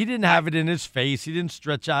do? And he didn't have it in his face. He didn't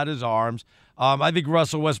stretch out his arms. I think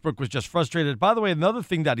Russell Westbrook was just frustrated. By the way, another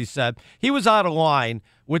thing that he said, he was out of line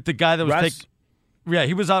with the guy that was taking. Yeah,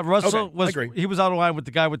 he was out. Russell was. He was out of line with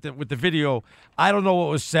the guy with the video. I don't know what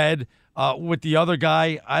was said with the other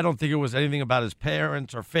guy. I don't think it was anything about his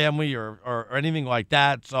parents or family or anything like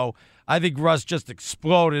that. So I think Russ just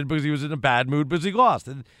exploded because he was in a bad mood because he lost,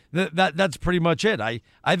 and that's pretty much it. I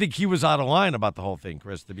think he was out of line about the whole thing,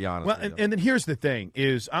 Chris. To be honest. Well, and then here's the thing: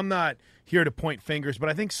 is I'm not here to point fingers, but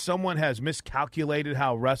I think someone has miscalculated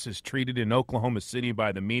how Russ is treated in Oklahoma City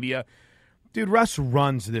by the media. Dude, Russ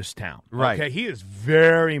runs this town. Right. Okay, he is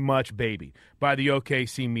very much babied by the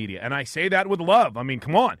OKC media, and I say that with love. I mean,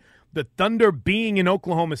 come on. The Thunder being in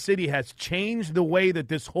Oklahoma City has changed the way that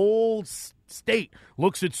this whole state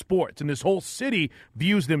looks at sports, and this whole city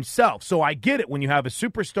views themselves. So I get it. When you have a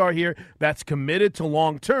superstar here that's committed to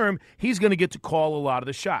long-term, he's going to get to call a lot of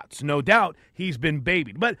the shots. No doubt he's been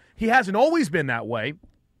babied. But he hasn't always been that way,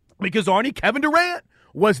 because Arnie, Kevin Durant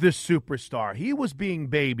was this superstar. He was being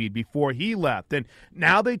babied before he left, and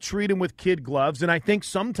now they treat him with kid gloves, and I think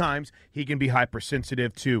sometimes he can be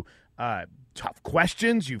hypersensitive to tough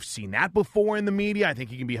questions. You've seen that before in the media. I think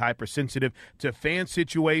he can be hypersensitive to fan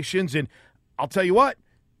situations, and I'll tell you what,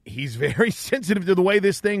 he's very sensitive to the way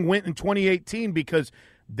this thing went in 2018, because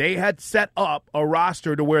they had set up a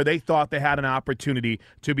roster to where they thought they had an opportunity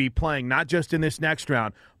to be playing not just in this next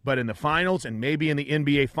round, but in the finals and maybe in the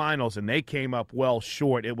NBA finals, and they came up well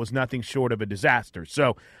short. It was nothing short of a disaster.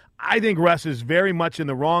 So I think Russ is very much in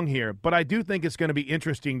the wrong here, but I do think it's going to be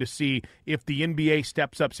interesting to see if the NBA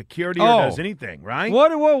steps up security or does anything, right?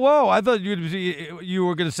 Whoa. I thought you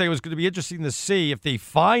were going to say it was going to be interesting to see if they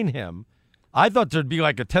fine him. I thought there'd be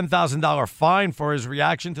like a $10,000 fine for his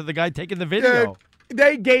reaction to the guy taking the video.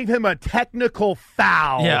 They gave him a technical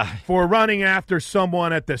foul for running after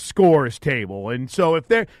someone at the scores table. And so if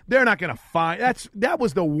they're not going to fine, that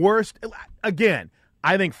was the worst. Again,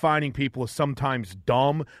 I think fining people is sometimes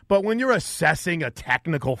dumb, but when you're assessing a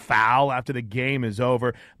technical foul after the game is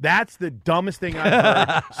over, that's the dumbest thing I've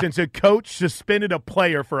heard since a coach suspended a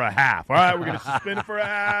player for a half. All right, we're going to suspend it for a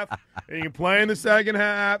half, and you can play in the second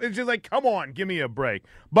half. It's just like, come on, give me a break.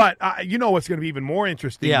 But you know what's going to be even more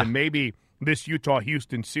interesting than maybe this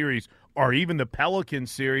Utah-Houston series or even the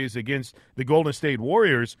Pelicans series against the Golden State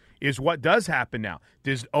Warriors is what does happen now.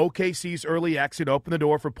 Does OKC's early exit open the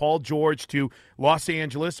door for Paul George to Los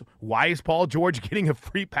Angeles? Why is Paul George getting a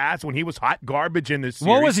free pass when he was hot garbage in this series?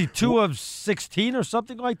 What was he, 2 of 16 or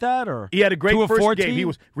something like that? Or he had a great first 14? game. He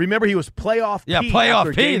was playoff P. Yeah,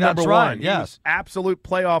 playoff P, that's right, yes. Absolute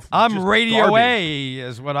playoff. I'm Radio garbage. A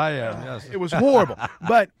is what I am, yes. It was horrible.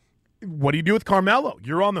 But what do you do with Carmelo?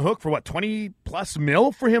 You're on the hook for, $20+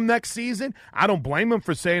 million for him next season? I don't blame him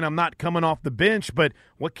for saying I'm not coming off the bench, but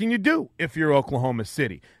what can you do if you're Oklahoma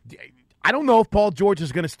City? I don't know if Paul George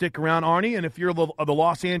is going to stick around, Arnie, and if you're the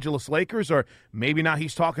Los Angeles Lakers, or maybe now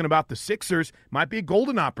he's talking about the Sixers, might be a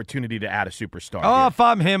golden opportunity to add a superstar. Oh, if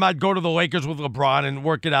I'm him, I'd go to the Lakers with LeBron and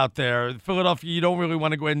work it out there. Philadelphia, you don't really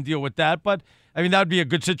want to go ahead and deal with that, but, I mean, that would be a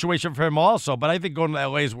good situation for him also, but I think going to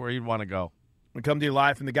L.A. is where he'd want to go. We come to you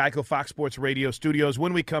live from the Geico Fox Sports Radio studios.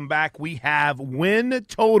 When we come back, we have win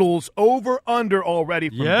totals over-under already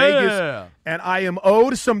from Vegas. And I am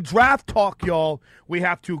owed some draft talk, y'all. We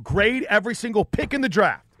have to grade every single pick in the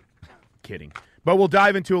draft. Kidding. But we'll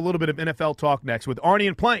dive into a little bit of NFL talk next with Arnie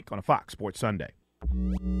and Plank on a Fox Sports Sunday.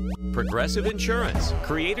 Progressive Insurance,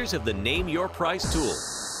 creators of the Name Your Price tool.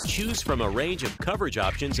 Choose from a range of coverage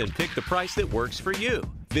options and pick the price that works for you.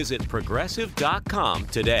 Visit Progressive.com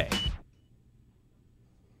today.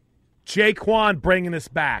 Jaquan bringing us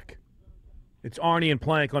back. It's Arnie and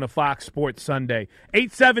Plank on a Fox Sports Sunday.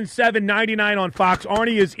 877-99 on Fox.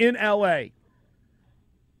 Arnie is in L.A.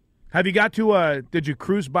 Have you got to, did you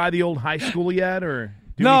cruise by the old high school yet? Or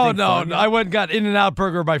No. I went and got In-N-Out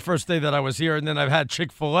Burger my first day that I was here, and then I've had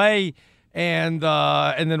Chick-fil-A, and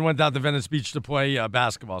then went down to Venice Beach to play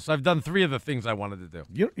basketball. So I've done 3 of the things I wanted to do.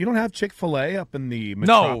 You don't have Chick-fil-A up in the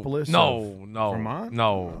metropolis of Vermont? No.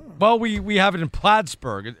 Oh. Well, we have it in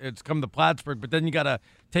Plattsburgh. It's come to Plattsburgh, but then you got to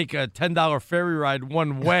take a $10 ferry ride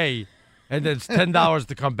one way, and then it's $10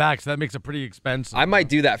 to come back, so that makes it pretty expensive. I might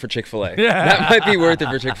do that for Chick-fil-A. Yeah. That might be worth it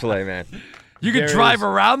for Chick-fil-A, man. You could drive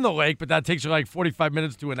around the lake, but that takes you 45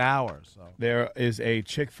 minutes to an hour. So there is a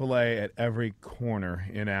Chick-fil-A at every corner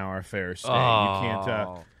in our fair state.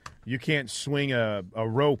 You can't swing a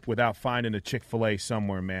rope without finding a Chick-fil-A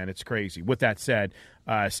somewhere, man. It's crazy. With that said,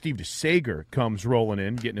 Steve DeSager comes rolling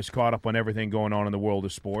in, getting us caught up on everything going on in the world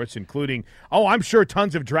of sports, including, I'm sure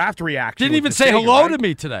tons of draft reaction. Didn't even say hello to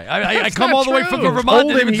me today. I come all the way from Vermont,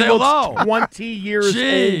 didn't even say hello. 20 years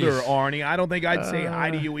older, Arnie. I don't think I'd say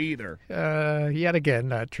hi to you either. Yet again,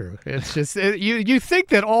 not true. It's just, you think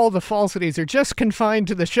that all the falsities are just confined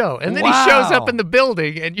to the show, and then he shows up in the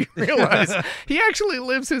building, and you realize he actually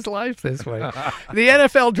lives his life this way. The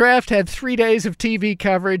NFL Draft had 3 days of TV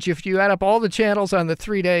coverage. If you add up all the channels on the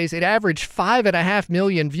 3 days, it averaged 5.5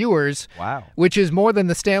 million viewers. Wow. Which is more than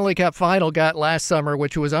the Stanley Cup Final got last summer,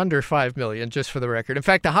 which was under 5 million, just for the record. In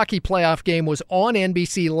fact, the hockey playoff game was on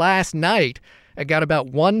NBC last night. It got about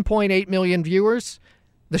 1.8 million viewers.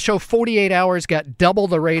 The show 48 Hours got double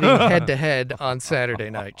the rating head-to-head on Saturday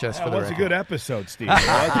night, just for the record. That was a good episode, Steve.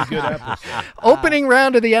 That was a good episode. Opening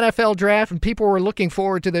round of the NFL Draft, and people were looking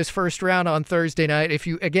forward to this first round on Thursday night. If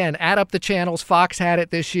you, again, add up the channels, Fox had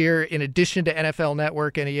it this year in addition to NFL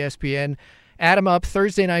Network and ESPN. Add them up,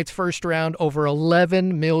 Thursday night's first round, over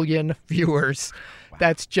 11 million viewers. Wow.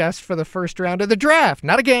 That's just for the first round of the draft.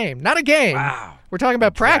 Not a game. Wow. We're talking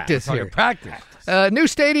about practice here. Practice. New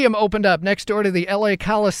stadium opened up next door to the LA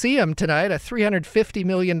Coliseum tonight, a $350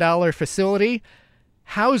 million facility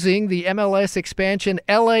housing the MLS expansion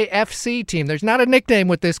LAFC team. There's not a nickname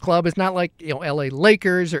with this club. It's not like LA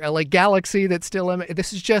Lakers or LA Galaxy that's still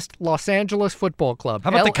this is just Los Angeles Football Club. How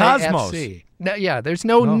about the Cosmos? No, there's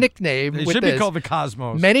no nickname with this. It should be called the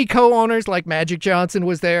Cosmos. Many co-owners like Magic Johnson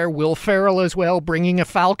was there, Will Ferrell as well, bringing a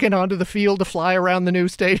Falcon onto the field to fly around the new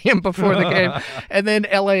stadium before the game. And then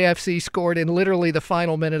LAFC scored in literally the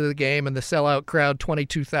final minute of the game, and the sellout crowd,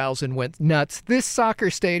 22,000, went nuts. This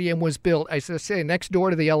soccer stadium was built, as I say, next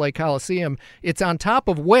door to the LA Coliseum. It's on top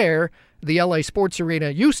of where the LA Sports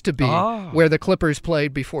Arena used to be, where the Clippers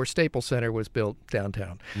played before Staples Center was built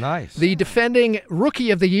downtown. Nice. The defending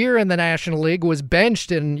Rookie of the Year in the National League was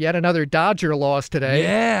benched in yet another Dodger loss today.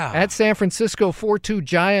 Yeah. At San Francisco, 4-2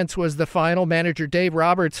 Giants was the final. Manager Dave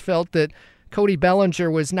Roberts felt that Cody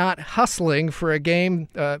Bellinger was not hustling for a game.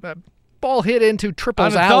 Ball hit into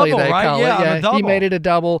Triple's on a alley, double, they right? call Yeah, it. on a double. He made it a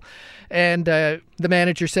double. And the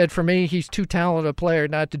manager said, for me, he's too talented a player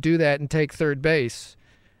not to do that and take third base.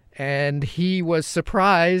 And he was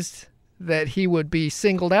surprised that he would be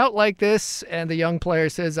singled out like this. And the young player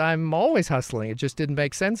says, I'm always hustling. It just didn't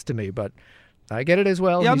make sense to me. But I get it as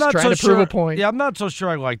well. Yeah, He's trying to prove a point. Yeah, I'm not so sure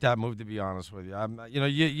I like that move, to be honest with you.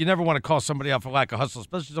 You never want to call somebody out for lack of hustle,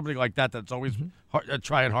 especially somebody like that that's always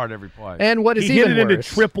trying hard every play. And what is he even hit it worse,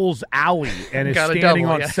 into Triple's alley and is Got a standing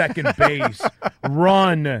double, on yeah. second base.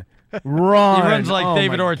 Run. He runs like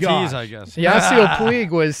David my Ortiz, gosh. I guess. Yasiel Puig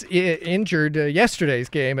was injured yesterday's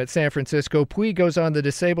game at San Francisco. Puig goes on the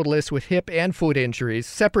disabled list with hip and foot injuries,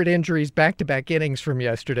 separate injuries, back-to-back innings from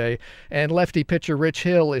yesterday. And lefty pitcher Rich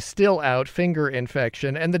Hill is still out, finger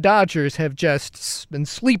infection. And the Dodgers have just been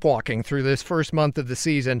sleepwalking through this first month of the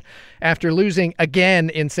season. After losing again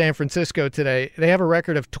in San Francisco today, they have a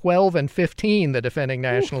record of 12-15, the defending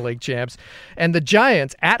National League champs. And the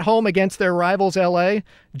Giants, at home against their rivals L.A.,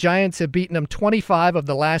 Giants have beaten them 25 of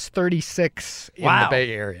the last 36 in the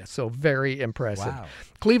Bay Area, so very impressive. Wow.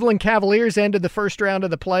 Cleveland Cavaliers ended the first round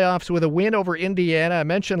of the playoffs with a win over Indiana. I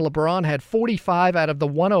mentioned LeBron had 45 out of the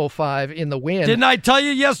 105 in the win. Didn't I tell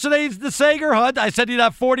you yesterday's the Sager hunt? I said he'd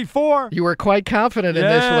have 44. You were quite confident in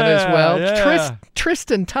this one as well. Yeah.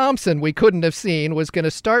 Tristan Thompson, we couldn't have seen, was going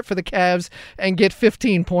to start for the Cavs and get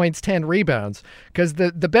 15 points, 10 rebounds, because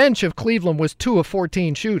the bench of Cleveland was 2 of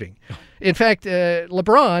 14 shooting. In fact,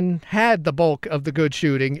 LeBron had the bulk of the good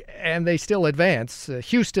shooting, and they still advance.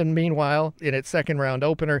 Houston, meanwhile, in its second-round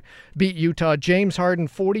opener, beat Utah. James Harden,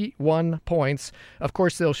 41 points. Of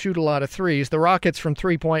course, they'll shoot a lot of threes. The Rockets from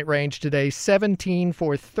three-point range today, 17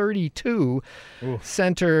 for 32. Oof.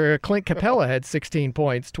 Center Clint Capella had 16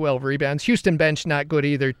 points, 12 rebounds. Houston bench not good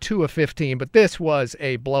either, 2 of 15, but this was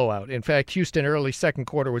a blowout. In fact, Houston early second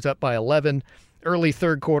quarter was up by 11. Early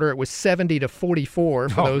third quarter, it was 70-44 for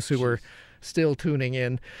those who were still tuning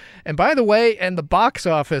in. And by the way, and the box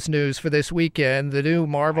office news for this weekend, the new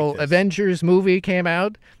Marvel Avengers movie came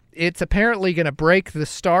out. It's apparently going to break the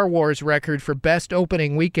Star Wars record for best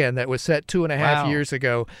opening weekend that was set 2.5 years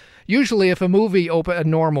ago. Usually, if a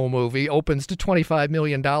normal movie opens to $25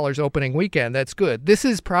 million opening weekend, that's good. This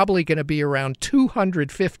is probably going to be around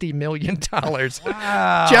 $250 million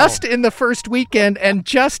just in the first weekend and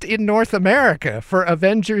just in North America for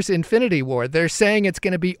Avengers Infinity War. They're saying it's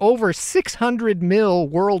going to be over $600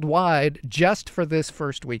 million worldwide just for this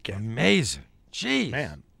first weekend. Amazing. Jeez.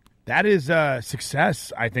 Man, that is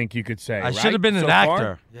success, I think you could say. I should have been an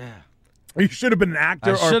actor. Yeah. You should have been an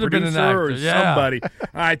actor or a producer or somebody. All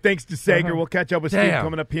right, thanks to Sager. We'll catch up with Steve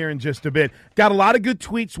coming up here in just a bit. Got a lot of good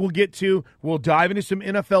tweets we'll get to. We'll dive into some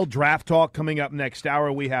NFL draft talk coming up next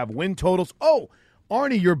hour. We have win totals. Oh,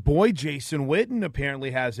 Arnie, your boy Jason Witten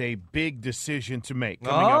apparently has a big decision to make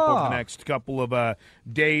coming up over the next couple of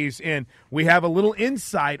days. And we have a little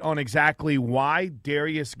insight on exactly why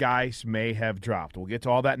Darius Geis may have dropped. We'll get to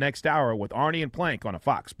all that next hour with Arnie and Plank on a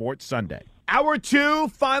Fox Sports Sunday. Hour 2,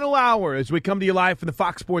 final hour, as we come to you live from the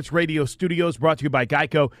Fox Sports Radio studios, brought to you by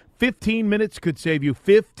Geico. 15 minutes could save you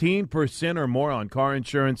 15% or more on car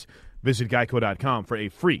insurance. Visit geico.com for a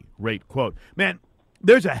free rate quote. Man,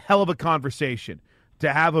 there's a hell of a conversation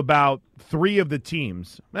to have about 3 of the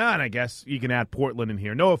teams. And I guess you can add Portland in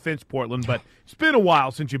here. No offense, Portland, but it's been a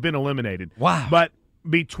while since you've been eliminated. Wow. But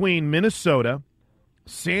between Minnesota,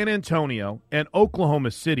 San Antonio, and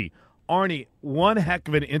Oklahoma City, Arnie, one heck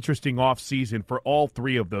of an interesting offseason for all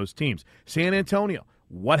 3 of those teams. San Antonio,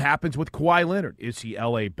 what happens with Kawhi Leonard? Is he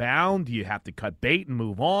L.A. bound? Do you have to cut bait and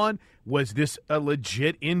move on? Was this a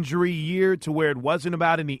legit injury year to where it wasn't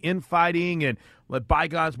about any infighting and let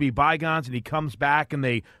bygones be bygones, and he comes back and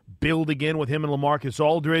they build again with him and LaMarcus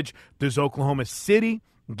Aldridge? Does Oklahoma City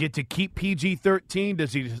get to keep PG-13?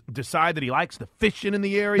 Does he decide that he likes the fishing in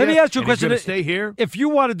the area? Let me ask you a question. He's going to stay here? If you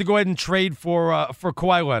wanted to go ahead and trade for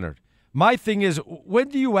Kawhi Leonard, my thing is, when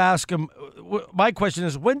do you ask him? My question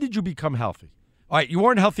is, when did you become healthy? All right, you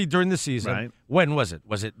weren't healthy during the season. Right. When was it?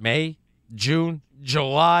 Was it May, June,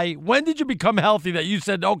 July? When did you become healthy that you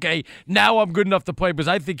said, okay, now I'm good enough to play? Because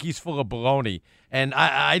I think he's full of baloney. And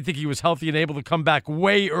I think he was healthy and able to come back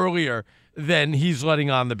way earlier than he's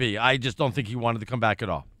letting on to be. I just don't think he wanted to come back at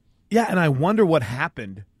all. Yeah, and I wonder what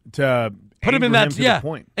happened to put him in that the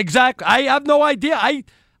point. Exactly. I have no idea.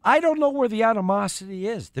 I don't know where the animosity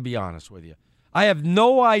is, to be honest with you. I have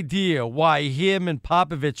no idea why him and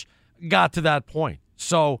Popovich got to that point.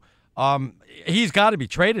 So he's got to be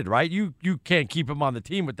traded, right? You can't keep him on the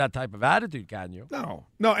team with that type of attitude, can you? No.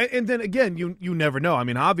 And then again, you never know. I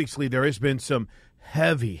mean, obviously there has been some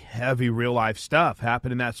heavy real-life stuff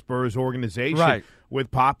happened in that Spurs organization. Right. With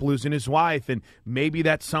Pop losing his wife, and maybe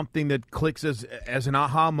that's something that clicks as an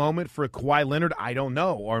aha moment for Kawhi Leonard. I don't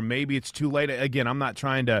know, or maybe it's too late. Again, I'm not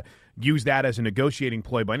trying to use that as a negotiating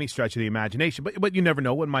ploy by any stretch of the imagination, but you never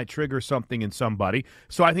know what might trigger something in somebody.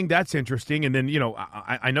 So I think that's interesting. And then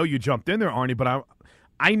I know you jumped in there, Arnie, but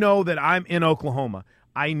I know that I'm in Oklahoma.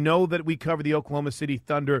 I know that we cover the Oklahoma City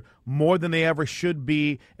Thunder more than they ever should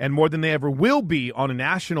be, and more than they ever will be on a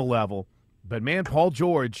national level. But, man, Paul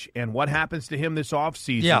George and what happens to him this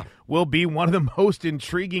offseason will be one of the most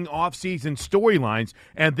intriguing offseason storylines.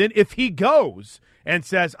 And then if he goes and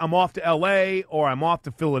says, I'm off to L.A. or I'm off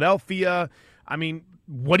to Philadelphia, I mean,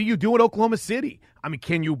 what do you do at Oklahoma City? I mean,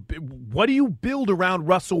 what do you build around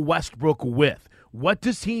Russell Westbrook with? What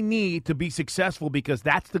does he need to be successful? Because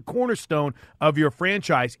that's the cornerstone of your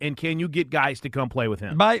franchise. And can you get guys to come play with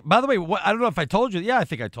him? By the way, I don't know if I told you. Yeah, I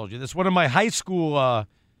think I told you this. One of my high school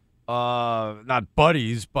not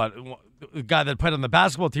buddies, but the guy that played on the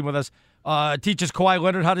basketball team with us, teaches Kawhi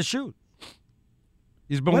Leonard how to shoot.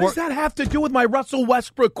 What does that have to do with my Russell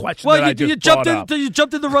Westbrook question? Well, you jumped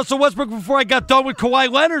into Russell Westbrook before I got done with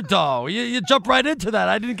Kawhi Leonard, though. You jumped right into that.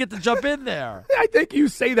 I didn't get to jump in there. I think you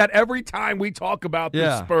say that every time we talk about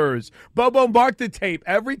the Spurs. Bobo, mark the tape.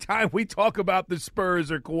 Every time we talk about the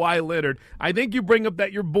Spurs or Kawhi Leonard, I think you bring up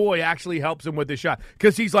that your boy actually helps him with the shot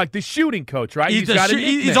because he's like the shooting coach, right?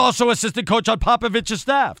 He's also assistant coach on Popovich's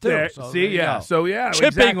staff, too. There, so see, yeah. So, yeah. Chip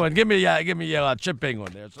exactly. England. Give me Chip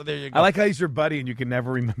England there. So there you go. I like how he's your buddy and you can never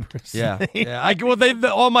remember his name.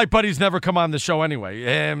 All my buddies never come on the show anyway.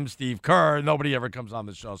 Him, Steve Kerr, nobody ever comes on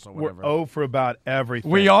the show, so whatever. We're 0 for about everything.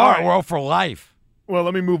 We are. Right. We're 0 for life. Well,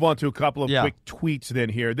 let me move on to a couple of quick tweets then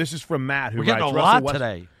here. This is from Matt, who We're getting writes, a lot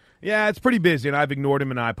today. Yeah, it's pretty busy, and I've ignored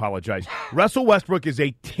him, and I apologize. Russell Westbrook is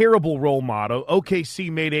a terrible role model.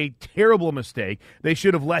 OKC made a terrible mistake. They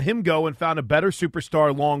should have let him go and found a better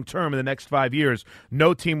superstar long-term in the next 5 years.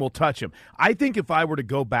 No team will touch him. I think if I were to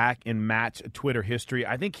go back in Matt's Twitter history,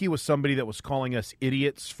 I think he was somebody that was calling us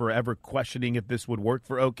idiots for ever questioning if this would work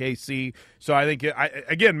for OKC. So I think,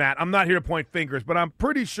 again, Matt, I'm not here to point fingers, but I'm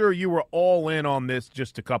pretty sure you were all in on this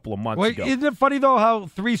just a couple of months ago. Isn't it funny, though, how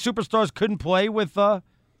 3 superstars couldn't play with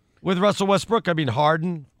Russell Westbrook? I mean,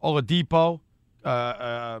 Harden, Oladipo,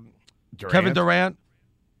 Kevin Durant.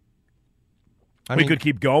 We could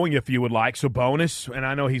keep going if you would like. Sabonis, and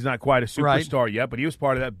I know he's not quite a superstar yet, but he was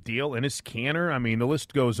part of that deal. And his Canner, I mean, the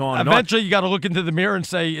list goes on. Eventually, you got to look into the mirror and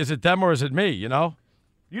say, is it them or is it me, You know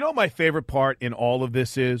what my favorite part in all of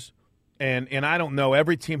this is? And I don't know.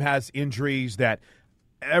 Every team has injuries that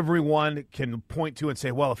everyone can point to and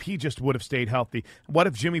say, well, if he just would have stayed healthy. What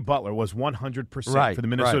if Jimmy Butler was 100% for the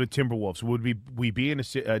Minnesota Timberwolves? Would we be in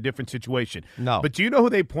a different situation? No. But do you know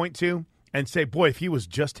who they point to and say, boy, if he was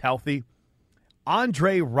just healthy?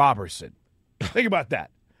 Andre Robertson. Think about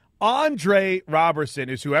that. Andre Robertson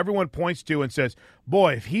is who everyone points to and says,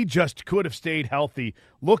 boy, if he just could have stayed healthy,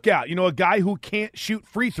 look out. A guy who can't shoot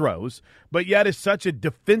free throws, but yet is such a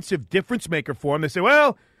defensive difference maker for him. They say,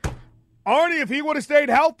 well, Arnie, if he would have stayed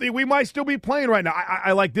healthy, we might still be playing right now.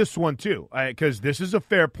 I like this one, too, because this is a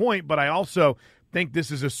fair point, but I also think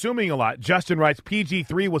this is assuming a lot. Justin writes,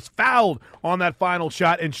 PG3 was fouled on that final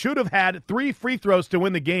shot and should have had 3 free throws to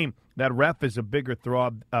win the game. That ref is a bigger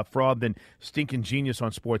fraud than Stinking Genius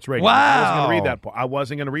on sports radio. Wow. I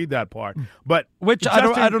wasn't going to read that part. But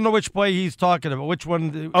I don't know which play he's talking about. Which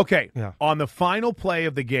one? Okay. Yeah. On the final play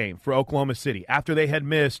of the game for Oklahoma City, after they had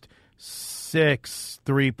missed 6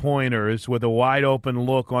 3-pointers with a wide-open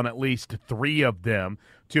look on at least 3 of them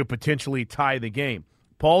to potentially tie the game.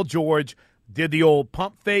 Paul George did the old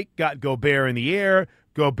pump fake, got Gobert in the air.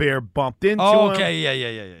 Gobert bumped into him. Okay, yeah.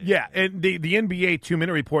 Yeah, and the NBA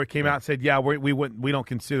 2-minute report came out and said, yeah, we don't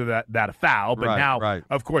consider that a foul. But now,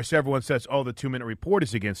 of course, everyone says, oh, the 2-minute report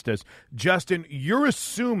is against us. Justin, you're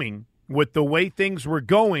assuming with the way things were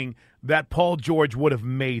going that Paul George would have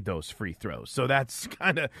made those free throws. So that's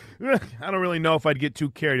kind of – I don't really know if I'd get too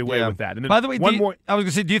carried away with that. And then by the way, I was going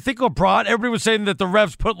to say, do you think LeBron – everybody was saying that the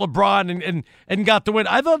refs put LeBron and got the win.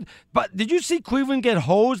 I thought – but did you see Cleveland get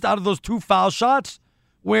hosed out of those 2 foul shots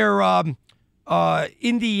where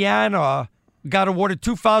Indiana got awarded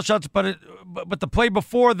 2 foul shots, but the play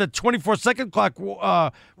before the 24-second clock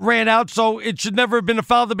ran out, so it should never have been a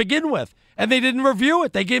foul to begin with. And they didn't review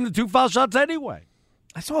it. They gave them the 2 foul shots anyway.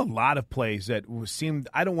 I saw a lot of plays that seemed,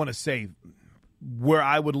 I don't want to say where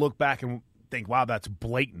I would look back and think, wow, that's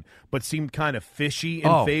blatant, but seemed kind of fishy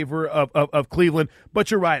in favor of Cleveland.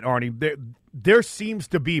 But you're right, Arnie. there seems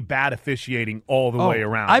to be bad officiating all the way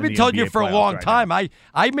around. I've been telling you for a long time. I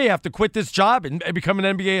may have to quit this job and become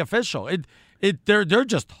an NBA official. They're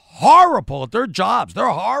just horrible at their jobs. They're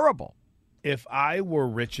horrible. If I were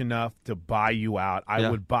rich enough to buy you out, I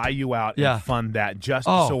would buy you out and fund that just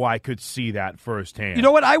so I could see that firsthand. You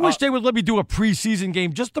know what? I wish they would let me do a preseason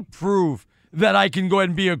game just to prove that I can go ahead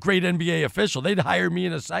and be a great NBA official. They'd hire me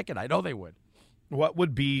in a second. I know they would. What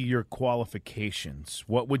would be your qualifications?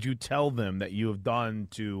 What would you tell them that you have done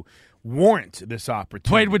to warrant this opportunity?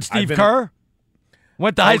 Played with Steve Kerr?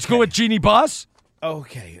 Went to high school with Jeannie Buss?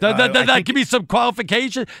 Okay. That give me some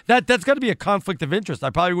qualification. That's got to be a conflict of interest. I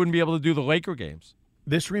probably wouldn't be able to do the Laker games.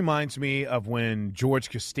 This reminds me of when George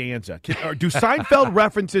Costanza. Do Seinfeld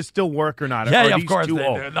references still work or not? Yeah, are of course too they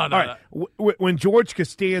old? do. No. Right. When George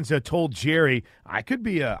Costanza told Jerry, I could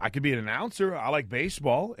be an announcer. I like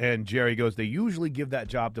baseball. And Jerry goes, they usually give that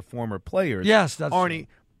job to former players. Yes, that's Arnie,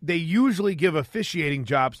 they usually give officiating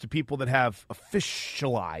jobs to people that have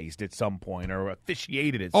officialized at some point or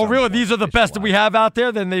officiated at some point. Oh, really? These are the best that we have out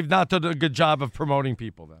there? Then they've not done a good job of promoting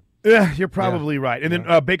people then. Yeah, you're probably right. And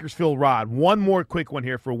then Bakersfield Rod. One more quick one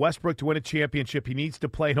here. For Westbrook to win a championship, he needs to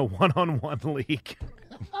play in a one-on-one league.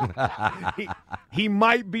 he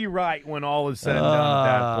might be right when all is said and done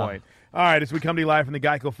at that point. All right, as we come to you live from the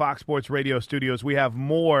Geico Fox Sports Radio studios, we have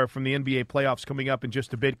more from the NBA playoffs coming up in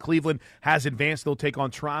just a bit. Cleveland has advanced. They'll take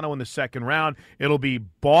on Toronto in the second round. It'll be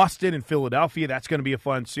Boston and Philadelphia. That's going to be a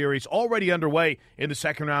fun series. Already underway in the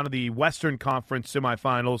second round of the Western Conference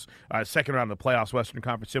semifinals, second round of the playoffs, Western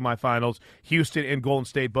Conference semifinals. Houston and Golden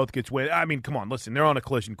State both gets win. I mean, come on, listen, they're on a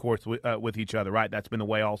collision course with each other, right? That's been the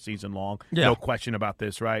way all season long. Yeah. No question about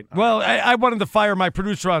this, right? Well, I wanted to fire my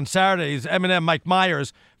producer on Saturdays, Eminem Mike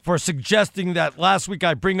Myers, for suggesting that last week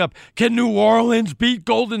I bring up, can New Orleans beat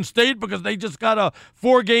Golden State because they just got a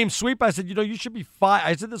 4-game sweep? I said, you should be fired.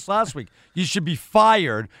 I said this last week. You should be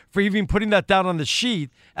fired for even putting that down on the sheet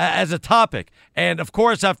as a topic. And, of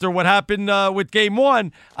course, after what happened with Game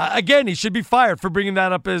 1, again, he should be fired for bringing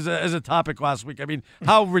that up as a topic last week. I mean,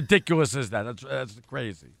 how ridiculous is that? That's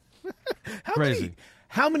crazy. Crazy.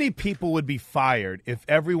 How many people would be fired if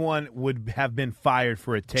everyone would have been fired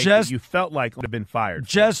for a take that you felt like would have been fired?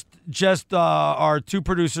 Just our two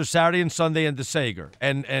producers, Saturday and Sunday, and DeSager,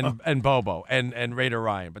 and Bobo, and Raider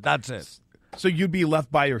Ryan. But that's it. So you'd be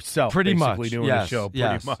left by yourself, pretty basically much doing the show,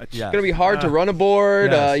 pretty much. It's gonna be hard to run a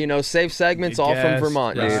board. Save segments, all from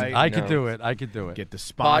Vermont, dude. I could do it. I could do it. Get the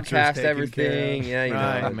sponsors, podcast, everything. Yeah, you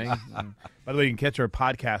know. By the way, you can catch our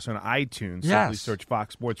podcast on iTunes. Simply search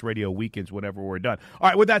Fox Sports Radio Weekends whenever we're done. All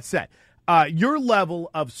right, with that said, your level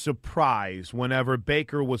of surprise whenever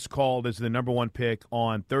Baker was called as the number one pick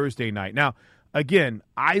on Thursday night. Now, again,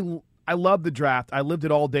 I love the draft. I lived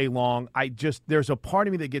it all day long. There's a part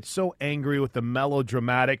of me that gets so angry with the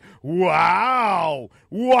melodramatic, wow,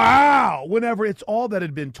 whenever it's all that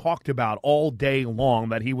had been talked about all day long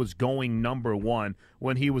that he was going number one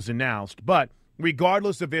when he was announced. But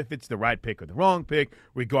regardless of if it's the right pick or the wrong pick,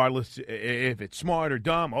 regardless if it's smart or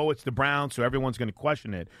dumb, it's the Browns, so everyone's going to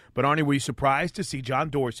question it. But, Arnie, were you surprised to see John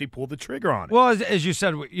Dorsey pull the trigger on it? Well, as you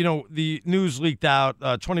said, the news leaked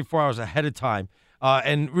out 24 hours ahead of time,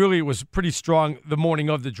 and really it was pretty strong the morning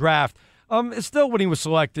of the draft. Still, when he was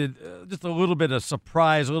selected, just a little bit of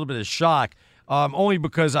surprise, a little bit of shock, only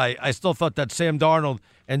because I still thought that Sam Darnold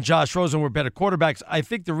and Josh Rosen were better quarterbacks. I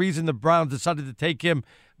think the reason the Browns decided to take him,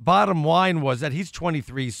 bottom line, was that he's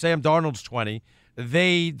 23, Sam Darnold's 20.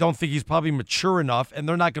 They don't think he's probably mature enough, and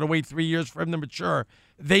they're not going to wait 3 years for him to mature.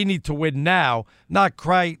 They need to win now. Not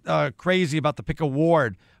quite crazy about the pick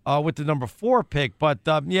award with the number 4 pick, but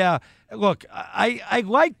look, I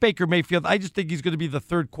like Baker Mayfield. I just think he's going to be the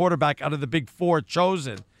third quarterback out of the big 4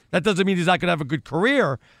 chosen. That doesn't mean he's not going to have a good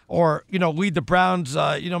career or lead the Browns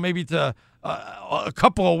maybe to a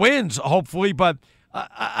couple of wins hopefully, but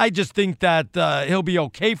I just think that he'll be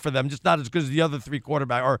okay for them, just not as good as the other 3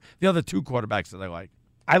 quarterbacks or the other 2 quarterbacks that I like.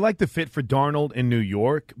 I like the fit for Darnold in New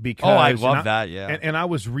York because I love that, yeah. And I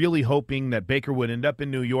was really hoping that Baker would end up in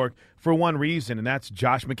New York for one reason, and that's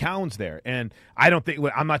Josh McCown's there. And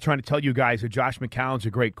I'm not trying to tell you guys that Josh McCown's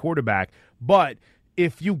a great quarterback, but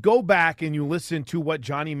if you go back and you listen to what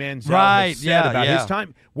Johnny Manziel has said about his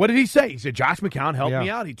time, what did he say? He said, Josh McCown helped me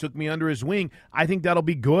out. He took me under his wing. I think that'll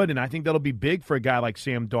be good, and I think that'll be big for a guy like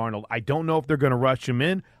Sam Darnold. I don't know if they're going to rush him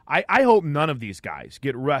in. I hope none of these guys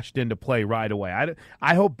get rushed into play right away.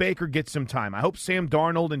 I hope Baker gets some time. I hope Sam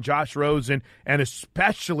Darnold and Josh Rosen, and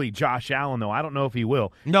especially Josh Allen, though I don't know if he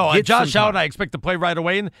will. No, Josh Allen I expect to play right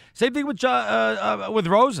away. And same thing with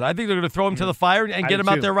Rosen. I think they're going to throw him to the fire and get him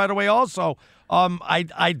out there right away also.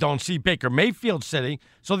 I don't see Baker Mayfield sitting.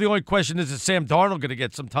 So the only question is Sam Darnold going to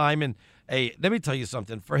get some time? And Hey, let me tell you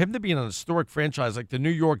something. For him to be in an historic franchise like the New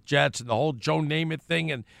York Jets and the whole Joe Namath thing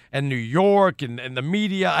and New York and the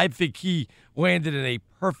media, I think he landed in a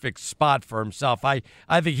perfect spot for himself. I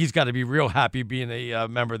think he's got to be real happy being a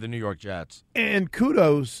member of the New York Jets. And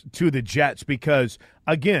kudos to the Jets because,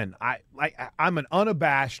 again, I'm an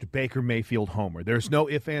unabashed Baker Mayfield homer. There's no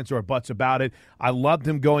ifs, ands, or buts about it. I loved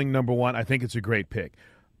him going number one. I think it's a great pick.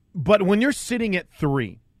 But when you're sitting at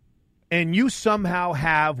 3, and you somehow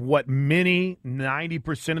have what many,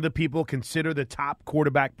 90% of the people consider the top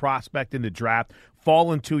quarterback prospect in the draft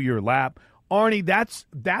fall into your lap, Arnie,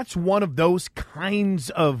 that's one of those kinds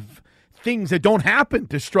of things that don't happen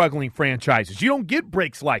to struggling franchises. You don't get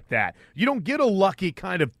breaks like that. You don't get a lucky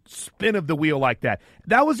kind of spin of the wheel like that.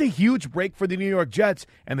 That was a huge break for the New York Jets,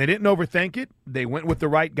 and they didn't overthink it. They went with the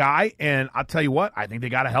right guy, and I'll tell you what, I think they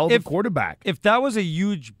got a hell of a quarterback. If that was a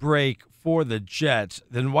huge break for the Jets,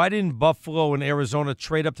 then why didn't Buffalo and Arizona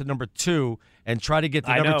trade up to number 2 and try to get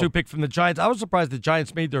the number 2 pick from the Giants? I was surprised the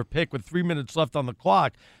Giants made their pick with 3 minutes left on the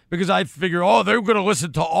clock because I figure, they're going to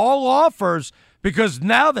listen to all offers because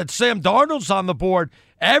now that Sam Darnold's on the board,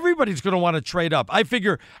 everybody's going to want to trade up. I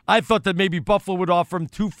thought that maybe Buffalo would offer him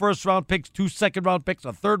 2 first-round picks, 2 second-round picks,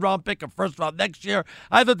 a third-round pick, a first-round next year.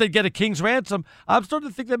 I thought they'd get a king's ransom. I'm starting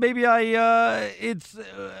to think that maybe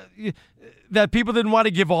that people didn't want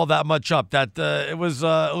to give all that much up, that it was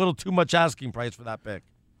a little too much asking price for that pick.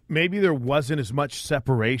 Maybe there wasn't as much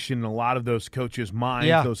separation in a lot of those coaches'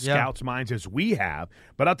 minds, those scouts' minds as we have.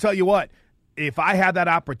 But I'll tell you what, if I had that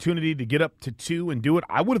opportunity to get up to 2 and do it,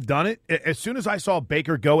 I would have done it. As soon as I saw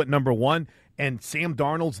Baker go at number 1 and Sam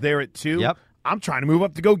Darnold's there at 2, I'm trying to move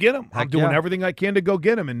up to go get him. I'm doing everything I can to go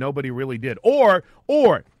get him, and nobody really did. Or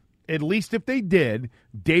at least if they did,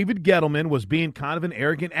 David Gettleman was being kind of an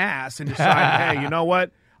arrogant ass and decided, hey, you know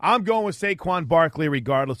what? I'm going with Saquon Barkley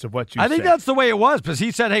regardless of what you say. I think that's the way it was because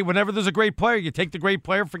he said, hey, whenever there's a great player, you take the great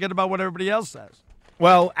player, forget about what everybody else says.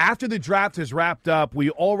 Well, after the draft is wrapped up, we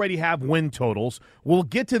already have win totals. We'll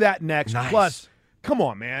get to that next. Nice. Plus, come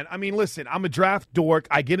on, man. I mean, listen, I'm a draft dork.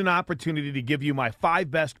 I get an opportunity to give you my 5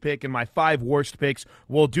 best pick and my 5 worst picks.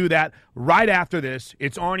 We'll do that right after this.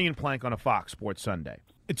 It's Arnie and Plank on a Fox Sports Sunday.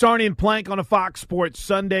 It's Arnie and Plank on a Fox Sports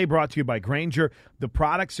Sunday, brought to you by Grainger, the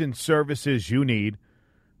products and services you need.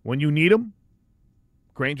 When you need them,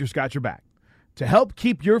 Grainger's got your back. To help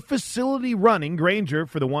keep your facility running, Grainger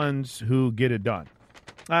for the ones who get it done.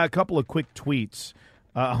 A couple of quick tweets.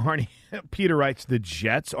 Arnie, Peter writes, the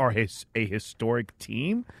Jets are a historic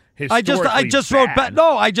team. I just wrote back.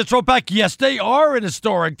 No, I just wrote back. Yes, they are an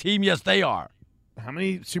historic team. Yes, they are. How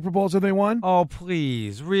many Super Bowls have they won? Oh,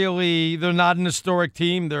 please, really? They're not an historic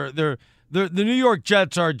team. The New York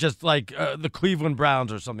Jets are just like the Cleveland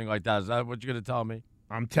Browns or something like that. Is that what you're going to tell me?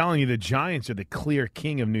 I'm telling you, the Giants are the clear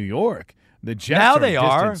king of New York. The Jets now are they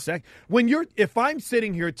are. If I'm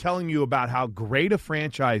sitting here telling you about how great a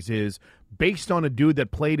franchise is based on a dude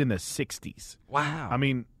that played in the 60s. Wow. I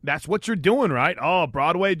mean, that's what you're doing, right? Oh,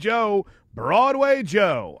 Broadway Joe.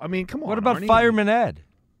 I mean, come on. What about Arnie? Fireman Ed?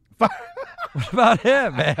 What about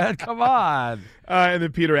him, man? Come on. And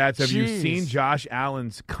then Peter adds, have you seen Josh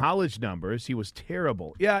Allen's college numbers? He was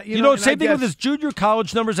terrible. Yeah, you know same thing with his junior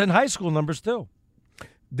college numbers and high school numbers, too.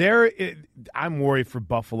 I'm worried for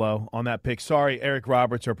Buffalo on that pick. Sorry, Eric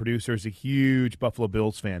Roberts, our producer, is a huge Buffalo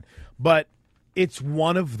Bills fan. But it's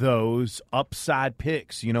one of those upside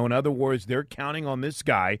picks. In other words, they're counting on this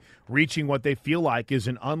guy reaching what they feel like is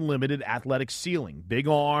an unlimited athletic ceiling. Big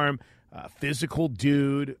arm, physical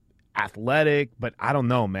dude, athletic. But I don't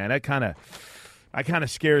know, man. That kind of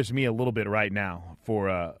scares me a little bit right now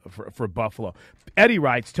for Buffalo. Eddie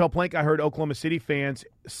writes, tell Plank I heard Oklahoma City fans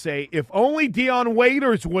say if only Deion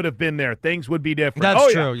Waiters would have been there, things would be different.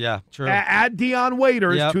 That's true, yeah, true. Add Deion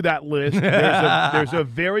Waiters to that list. There's a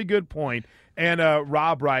very good point. And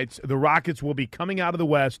Rob writes, the Rockets will be coming out of the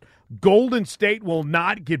West. Golden State will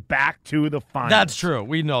not get back to the finals. That's true.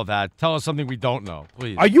 We know that. Tell us something we don't know,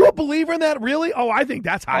 please. Are you a believer in that, really? Oh, I think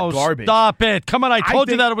that's hot garbage. Stop it. Come on, I told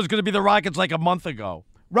you that it was going to be the Rockets like a month ago.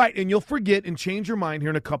 Right, and you'll forget and change your mind here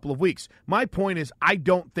in a couple of weeks. My point is I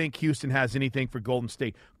don't think Houston has anything for Golden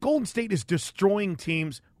State. Golden State is destroying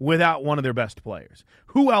teams without one of their best players.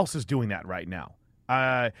 Who else is doing that right now?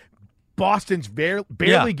 Boston's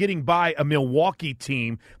barely getting by a Milwaukee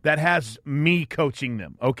team that has me coaching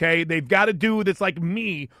them, okay? They've got a dude that's like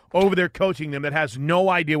me over there coaching them that has no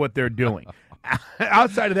idea what they're doing.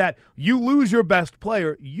 outside of that, you lose your best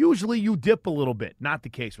player. Usually you dip a little bit. Not the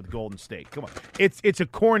case with Golden State. Come on. It's a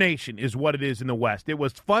coronation is what it is in the West. It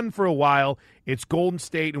was fun for a while. It's Golden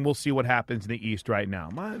State, and we'll see what happens in the East right now.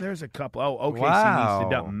 There's a couple. OKC needs to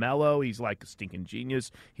dump Melo. He's like a stinking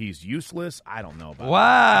genius. He's useless. I don't know about that.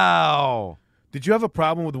 Wow. Did you have a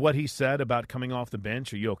problem with what he said about coming off the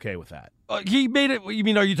bench? Are you okay with that? He made it. You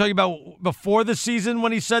mean, are you talking about before the season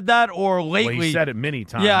when he said that, or lately? Well, he said it many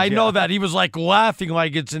times. Yeah, I know that. He was like laughing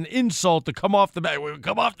like it's an insult to come off the bench.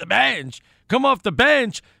 Come off the bench. Come off the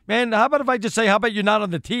bench. Man, how about if I just say, how about you're not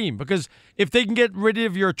on the team? Because if they can get rid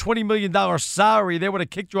of your $20 million salary, they would have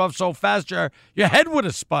kicked you off so fast your head would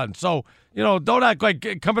have spun. So, don't act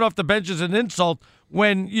like coming off the bench is an insult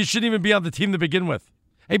when you shouldn't even be on the team to begin with.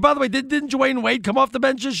 Hey, by the way, didn't Dwayne Wade come off the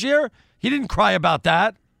bench this year? He didn't cry about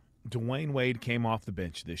that. Dwayne Wade came off the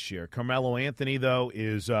bench this year. Carmelo Anthony, though,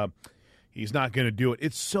 is he's not going to do it.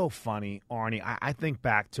 It's so funny, Arnie. I think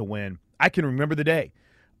back to when I can remember the day.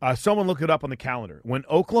 Someone look it up on the calendar. When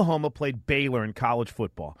Oklahoma played Baylor in college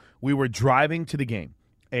football, we were driving to the game,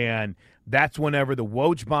 and that's whenever the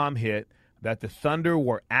Woj bomb hit, that the Thunder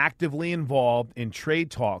were actively involved in trade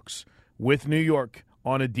talks with New York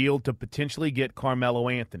on a deal to potentially get Carmelo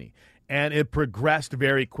Anthony. And it progressed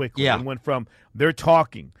very quickly. Yeah. And went from they're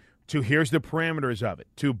talking to here's the parameters of it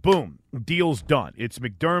to boom, deal's done. It's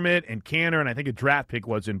McDermott and Canner, and I think a draft pick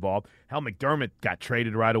was involved. Hell, McDermott got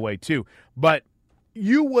traded right away too. But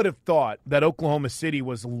you would have thought that Oklahoma City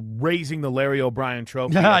was raising the Larry O'Brien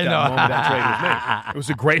trophy at that moment that trade was made. It was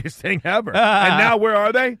the greatest thing ever. And now where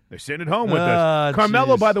are they? They're sitting at home with us.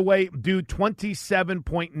 Carmelo, by the way, due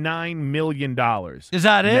 $27.9 million. Is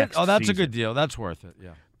that it? Oh, that's season. a good deal. That's worth it,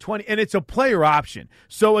 yeah. 20, and it's a player option.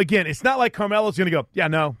 So, again, it's not like Carmelo's going to go, yeah,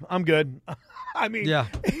 no, I'm good. I mean, yeah.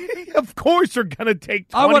 Of course they're going to take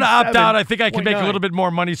 27. I want to opt out. I think I can make a little bit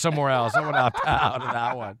more money somewhere else. I want to opt out of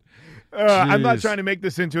that one. I'm not trying to make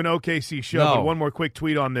this into an OKC show, No. but one more quick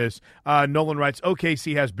tweet on this. Nolan writes,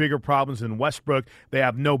 OKC has bigger problems than Westbrook. They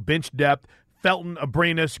have no bench depth. Felton,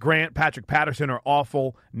 Abrinas, Grant, Patrick Patterson are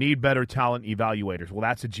awful, need better talent evaluators. Well,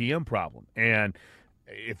 that's a GM problem. And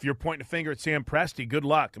if you're pointing a finger at Sam Presti, good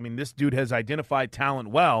luck. I mean, this dude has identified talent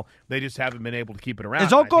well. They just haven't been able to keep it around.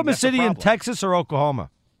 Is Oklahoma City in Texas or Oklahoma?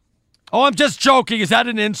 Oh, I'm just joking. Is that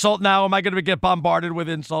an insult now? Am I going to get bombarded with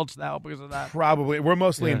insults now because of that? Probably. We're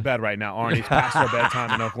mostly in bed right now, Arnie. It's past our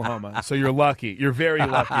bedtime in Oklahoma. So you're lucky. You're very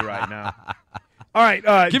lucky right now. All right.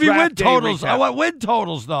 Give me win totals. Recap. I want win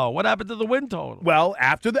totals, though. What happened to the win total? Well,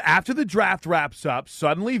 after the draft wraps up,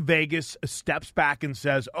 suddenly Vegas steps back and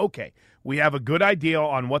says, okay, we have a good idea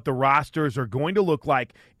on what the rosters are going to look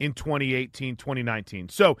like in 2018, 2019.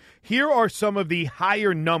 So here are some of the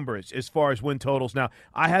higher numbers as far as win totals. Now,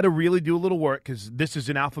 I had to really do a little work because this is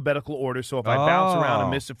in alphabetical order, so if I bounce around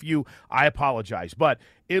and miss a few, I apologize. But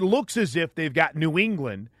it looks as if they've got New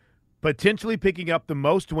England potentially picking up the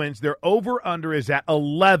most wins. Their over-under is at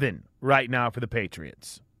 11 right now for the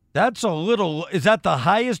Patriots. That's a little – is that the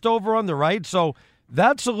highest over-under, right? So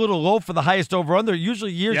that's a little low for the highest over-under.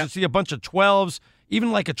 Usually years you see a bunch of 12s,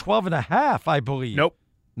 even like a 12.5, I believe. Nope.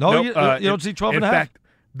 No, you don't see 12.5? In fact,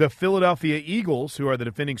 the Philadelphia Eagles, who are the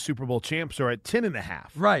defending Super Bowl champs, are at 10.5.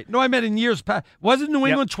 Right. No, I meant in years past. Wasn't New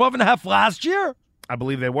England 12.5 last year? I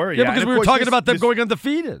believe they were, Yeah, because we were talking about them going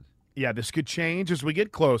undefeated. Yeah, this could change as we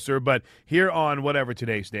get closer, but here on whatever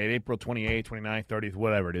today's date, April 28th, 29th, 30th,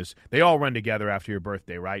 whatever it is, they all run together after your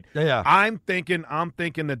birthday, right? Yeah. I'm thinking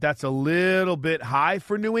that that's a little bit high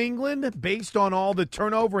for New England based on all the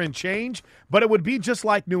turnover and change, but it would be just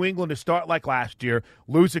like New England to start like last year,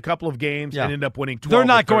 lose a couple of games, and end up winning 12. They're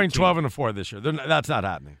not going 12-4 this year. That's not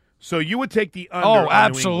happening. So you would take the under. Oh,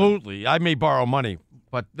 absolutely. I may borrow money,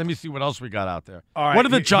 but let me see what else we got out there. All right, what are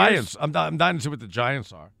the Giants? I'm dying to see what the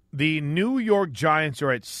Giants are. The New York Giants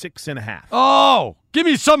are at 6.5. Oh, give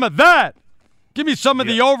me some of that. Give me some of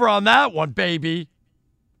the over on that one, baby.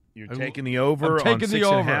 You're taking the over I'm taking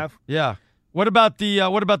on the 6.5? Yeah. What about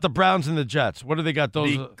the Browns and the Jets? What do they got?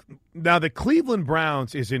 Those. Now the Cleveland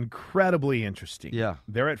Browns is incredibly interesting. Yeah,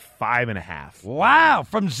 they're at 5.5. Wow,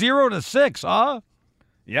 from 0 to 6, huh?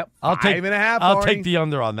 Yep, I'll take 5.5. I'll take the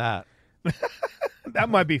under on that. That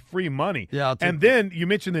might be free money. Yeah, and then you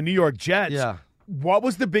mentioned the New York Jets. Yeah. What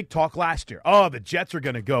was the big talk last year? Oh, the Jets are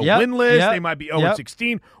going to go winless. They might be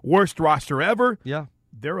 0-16. Worst roster ever. Yeah.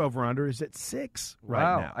 Their over-under is at 6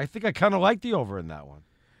 right now. I think I kind of like the over in that one.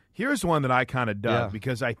 Here's one that I kind of dug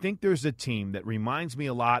because I think there's a team that reminds me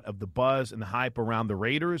a lot of the buzz and the hype around the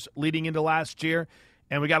Raiders leading into last year,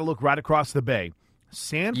 and we got to look right across the bay.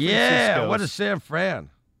 San Francisco. Yeah, what is San Fran?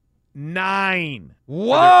 9.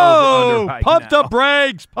 Whoa! Right Pump now. the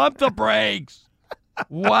brakes. Pump the brakes.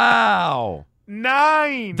 Wow.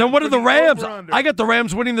 9. Then what are the Rams? Over-under. I got the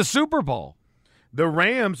Rams winning the Super Bowl. The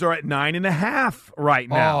Rams are at 9.5 right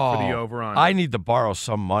now for the over-under. I need to borrow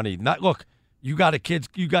some money. Look, you got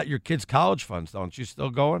your kids' college funds, don't you? Still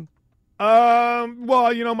going?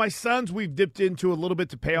 Well, my sons, we've dipped into a little bit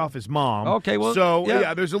to pay off his mom. Okay, well, so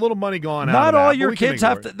yeah, there's a little money going out. Not of all that, your kids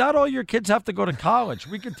have to. Not all your kids have to go to college.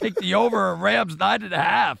 We can take the over at Rams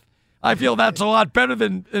 9.5. I feel that's a lot better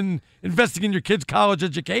than investing in your kids' college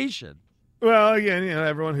education. Well, again,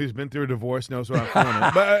 everyone who's been through a divorce knows what I'm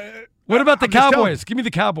feeling. But what about the Cowboys? Give me the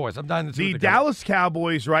Cowboys. I'm dying to see the Dallas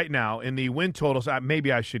Cowboys right now in the win totals.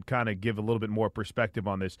 Maybe I should kind of give a little bit more perspective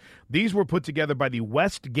on this. These were put together by the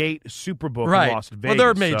Westgate Superbook in Las Vegas. Well, they're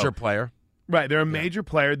a major player. Right, they're a major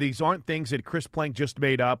player. These aren't things that Chris Plank just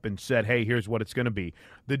made up and said, hey, here's what it's going to be.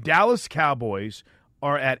 The Dallas Cowboys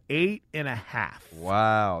are at 8.5.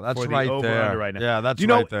 Wow, that's right there. Right now. Yeah, that's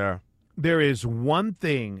right there. There is one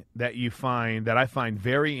thing that I find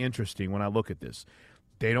very interesting when I look at this.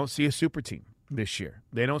 They don't see a super team this year.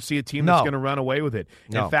 They don't see a team that's going to run away with it.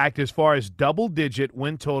 No. In fact, as far as double-digit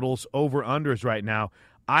win totals over-unders right now,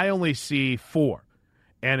 I only see 4.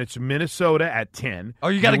 And it's Minnesota at 10. Oh,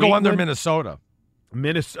 you got to go under Minnesota.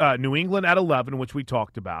 New England at 11, which we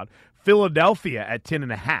talked about. Philadelphia at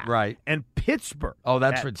 10.5. Right. And Pittsburgh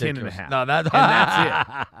that's at ridiculous. 10.5. No, and that's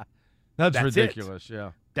it. That's ridiculous,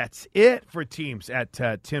 yeah. That's it for teams at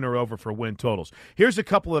 10 or over for win totals. Here's a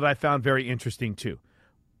couple that I found very interesting, too.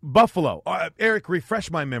 Buffalo. Eric, refresh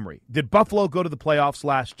my memory. Did Buffalo go to the playoffs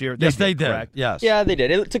last year? Yes, they did. Correct? Yes. Yeah, they did.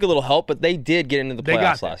 It took a little help, but they did get into the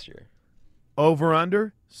playoffs last year. Over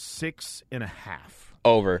under 6.5.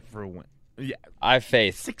 Over for a win. Yeah, I have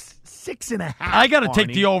faith. 6.5. I got to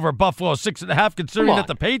take the over Buffalo 6.5, considering that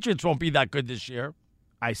the Patriots won't be that good this year.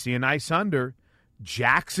 I see a nice under.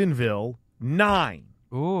 Jacksonville 9.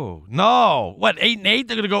 Ooh, no. What, 8-8?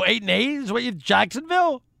 They're going to go 8-8? Is what you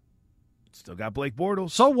Jacksonville? Still got Blake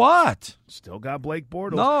Bortles. So what? Still got Blake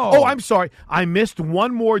Bortles. No. Oh, I'm sorry. I missed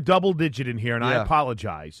one more double digit in here, and I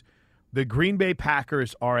apologize. The Green Bay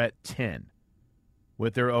Packers are at 10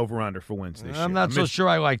 with their over-under for wins this year. I'm not so sure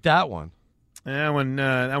I like that one. That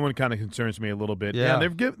one kind of concerns me a little bit. Yeah.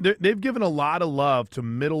 They've given a lot of love to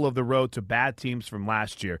middle-of-the-road to bad teams from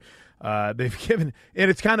last year. They've given – and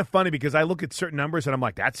it's kind of funny because I look at certain numbers and I'm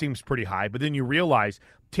like, that seems pretty high. But then you realize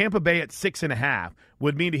Tampa Bay at 6.5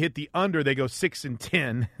 would mean to hit the under, they go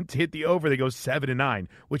 6-10. To hit the over, they go 7-9,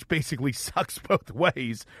 which basically sucks both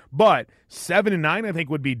ways. But 7-9 I think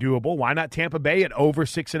would be doable. Why not Tampa Bay at over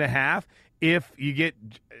 6.5? If you get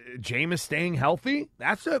Jameis staying healthy,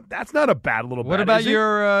 that's not a bad little bet. What about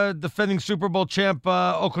your defending Super Bowl champ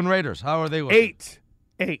Oakland Raiders? How are they looking?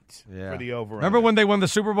 8 for the over. Remember when they won the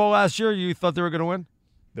Super Bowl last year? You thought they were going to win?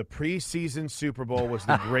 The preseason Super Bowl was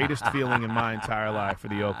the greatest feeling in my entire life for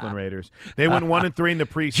the Oakland Raiders. They went 1-3 in the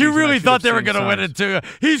preseason. You really thought they were going to win it too.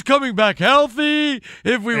 He's coming back healthy.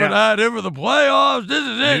 If we would have had him for the playoffs, this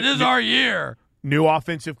is it. This is our year. New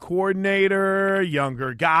offensive coordinator,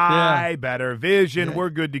 younger guy, better vision. Yeah. We're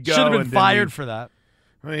good to go. Should have been fired for that.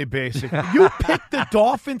 I mean, basically. You picked the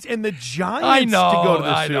Dolphins and the Giants I know, to go to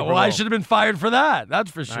the Super Bowl. Well, I should have been fired for that.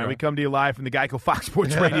 That's for sure. All right, we come to you live from the Geico Fox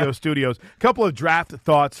Sports Radio studios. A couple of draft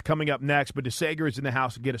thoughts coming up next, but DeSager is in the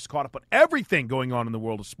house to get us caught up on everything going on in the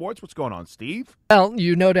world of sports. What's going on, Steve? Well,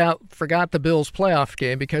 you no doubt forgot the Bills' playoff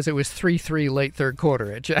game because it was 3-3 late third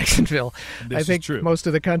quarter at Jacksonville. I think most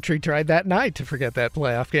of the country tried that night to forget that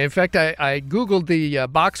playoff game. In fact, I Googled the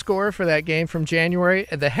box score for that game from January,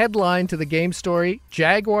 and the headline to the game story,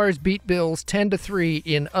 Jaguars beat Bills 10-3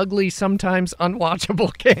 in ugly, sometimes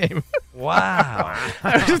unwatchable game. Wow.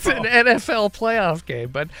 It was an NFL playoff game,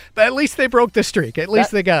 but at least they broke the streak. At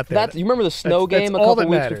least they got there. You remember the snow game a couple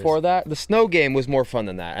weeks before that? The snow game was more fun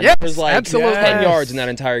than that. And yes, there was like absolutely. 10 yards in that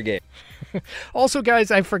entire game. Also,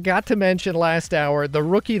 guys, I forgot to mention last hour, the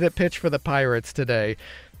rookie that pitched for the Pirates today.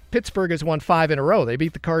 Pittsburgh has won 5 in a row. They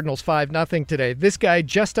beat the Cardinals 5-0 today. This guy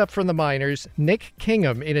just up from the minors, Nick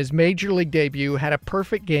Kingham, in his major league debut, had a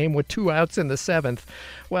perfect game with 2 outs in the 7th.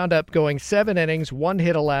 Wound up going 7 innings, 1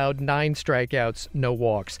 hit allowed, 9 strikeouts, no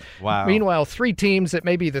walks. Wow. Meanwhile, 3 teams that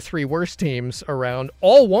may be the 3 worst teams around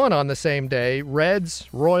all won on the same day. Reds,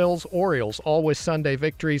 Royals, Orioles, all with Sunday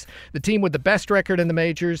victories. The team with the best record in the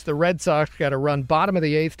majors, the Red Sox, got a run bottom of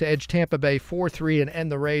the 8th to edge Tampa Bay 4-3 and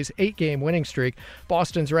end the Rays' 8-game winning streak.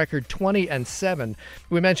 Boston's record 20-7.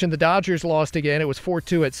 We mentioned the Dodgers lost again. It was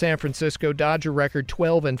 4-2 at San Francisco. Dodger record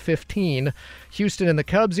 12-15. Houston and the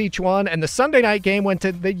Cubs each won. And the Sunday night game went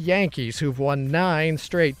to the Yankees, who've won 9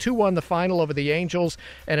 straight. 2-1 the final over the Angels.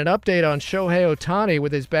 And an update on Shohei Ohtani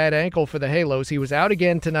with his bad ankle for the Halos. He was out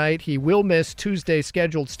again tonight. He will miss Tuesday's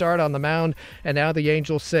scheduled start on the mound. And now the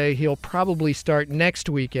Angels say he'll probably start next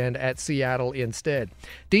weekend at Seattle instead.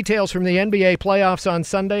 Details from the NBA playoffs on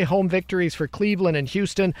Sunday. Home victories for Cleveland and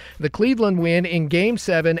Houston. The Cleveland win in Game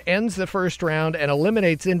 7 ends the first round and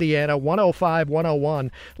eliminates Indiana 105-101.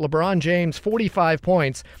 LeBron James, 45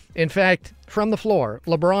 points. In fact, from the floor,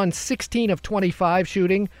 LeBron 16 of 25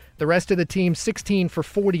 shooting. The rest of the team 16 for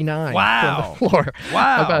 49 from the floor.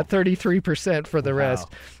 Wow. About 33% for the rest.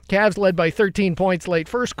 Cavs led by 13 points late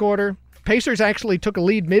first quarter. Pacers actually took a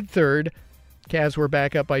lead mid-third. Cavs were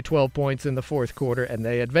back up by 12 points in the fourth quarter, and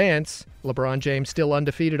they advance. LeBron James still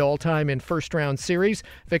undefeated all-time in first-round series.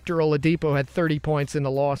 Victor Oladipo had 30 points in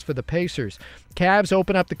the loss for the Pacers. Cavs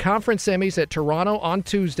open up the conference semis at Toronto on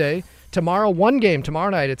Tuesday. Tomorrow, one game tomorrow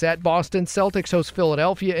night. It's at Boston. Celtics host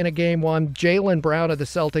Philadelphia in a Game 1. Jaylen Brown of the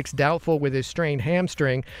Celtics doubtful with his strained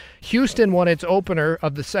hamstring. Houston won its opener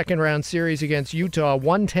of the second-round series against Utah,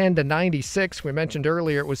 110-96. We mentioned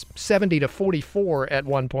earlier it was 70-44 at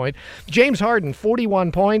one point. James Harden,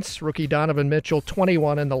 41 points. Rookie Donovan Mitchell,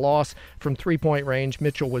 21 in the loss from three-point range.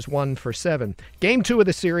 Mitchell was 1 for 7. Game 2 of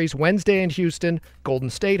the series, Wednesday in Houston. Golden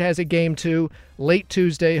State has a Game 2. Late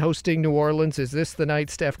Tuesday, hosting New Orleans. Is this the night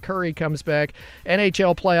Steph Curry comes back?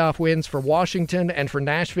 NHL playoff wins for Washington and for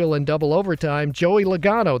Nashville in double overtime. Joey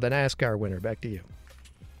Logano, the NASCAR winner. Back to you.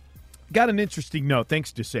 Got an interesting note,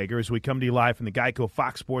 thanks to Sager, as we come to you live from the Geico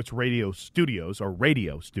Fox Sports radio studios.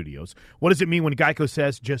 What does it mean when Geico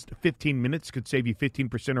says just 15 minutes could save you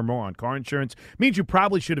 15% or more on car insurance? It means you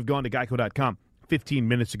probably should have gone to geico.com 15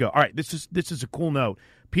 minutes ago. All right, this is a cool note.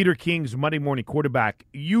 Peter King's Monday Morning Quarterback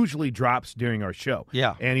usually drops during our show.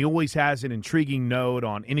 Yeah. And he always has an intriguing note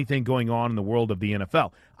on anything going on in the world of the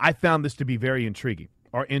NFL. I found this to be very intriguing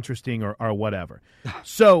or interesting or whatever.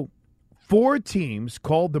 So 4 teams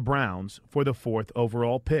called the Browns for the 4th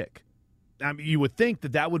overall pick. I mean, you would think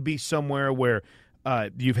that would be somewhere where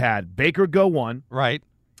you've had Baker go 1. Right.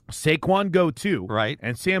 Saquon go 2. Right.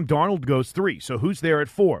 And Sam Darnold goes 3. So who's there at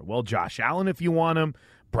 4? Well, Josh Allen if you want him.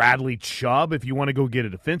 Bradley Chubb if you want to go get a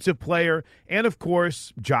defensive player. And, of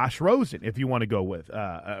course, Josh Rosen if you want to go with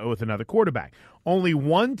another quarterback. Only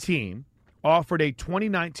one team offered a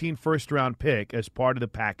 2019 first-round pick as part of the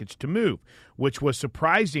package to move, which was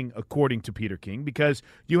surprising, according to Peter King, because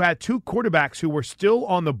you had 2 quarterbacks who were still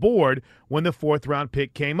on the board when the 4th-round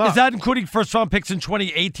pick came up. Is that including first-round picks in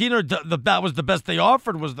 2018, or that was the best they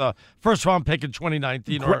offered was the first-round pick in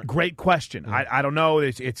 2019? Great question. I don't know.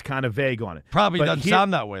 It's kind of vague on it. Probably doesn't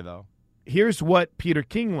sound that way, though. Here's what Peter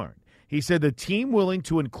King learned. He said the team willing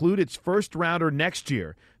to include its first-rounder next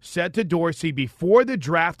year said to Dorsey before the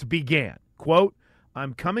draft began, quote,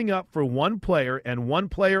 I'm coming up for one player and one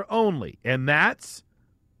player only, and that's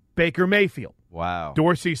Baker Mayfield. Wow.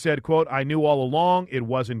 Dorsey said, quote, I knew all along it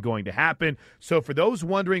wasn't going to happen. So for those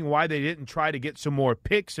wondering why they didn't try to get some more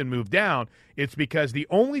picks and move down, it's because the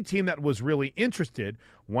only team that was really interested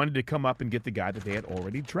wanted to come up and get the guy that they had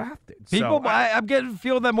already drafted. I'm getting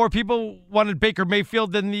feeling that more people wanted Baker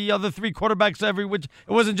Mayfield than the other 3 quarterbacks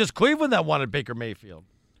it wasn't just Cleveland that wanted Baker Mayfield.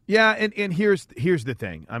 Yeah, and here's the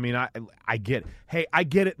thing. I mean, I get it. Hey, I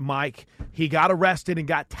get it, Mike. He got arrested and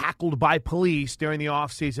got tackled by police during the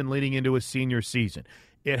offseason leading into his senior season.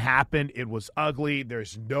 It happened. It was ugly.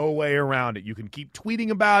 There's no way around it. You can keep tweeting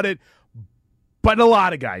about it, but a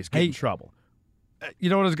lot of guys get in trouble. You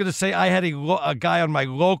know what I was going to say? I had a guy on my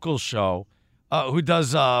local show who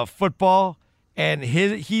does football, and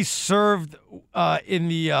he served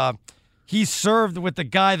he served with the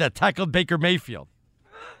guy that tackled Baker Mayfield.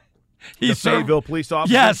 The Fayetteville police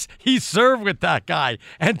officer? Yes, he served with that guy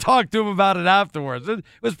and talked to him about it afterwards. It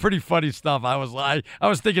was pretty funny stuff. I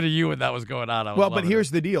was thinking of you when that was going on. But here's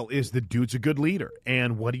the deal, is the dude's a good leader.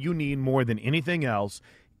 And what do you need more than anything else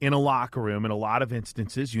in a locker room? In a lot of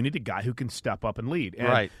instances, you need a guy who can step up and lead. And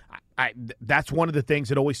right. That's one of the things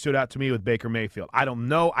that always stood out to me with Baker Mayfield. I don't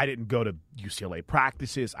know. I didn't go to UCLA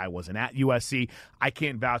practices. I wasn't at USC. I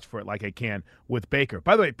can't vouch for it like I can with Baker.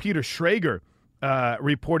 By the way, Peter Schrager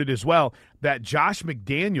reported as well that Josh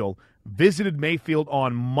McDaniel visited Mayfield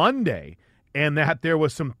on Monday and that there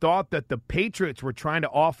was some thought that the Patriots were trying to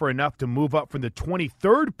offer enough to move up from the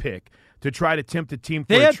 23rd pick to try to tempt the team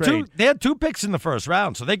for a trade. They had 2 picks in the first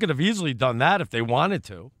round, so they could have easily done that if they wanted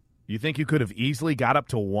to. You think you could have easily got up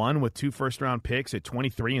to 1 with 2 first-round picks at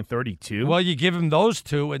 23 and 32? Well, you give him those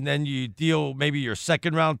 2, and then you deal maybe your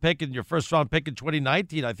second-round pick and your first-round pick in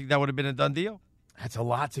 2019. I think that would have been a done deal. That's a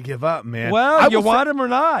lot to give up, man. Well, you want him or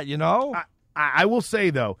not, you know? I will say,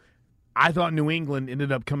 though, I thought New England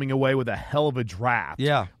ended up coming away with a hell of a draft.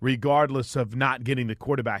 Yeah. Regardless of not getting the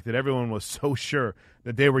quarterback that everyone was so sure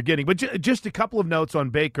that they were getting. But just a couple of notes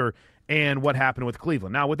on Baker and what happened with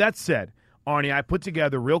Cleveland. Now, with that said, Arnie, I put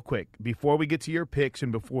together real quick before we get to your picks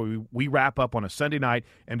and before we wrap up on a Sunday night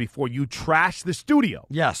and before you trash the studio.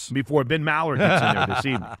 Yes. Before Ben Maller gets in there this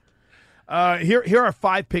evening. Here are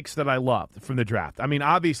 5 picks that I loved from the draft. I mean,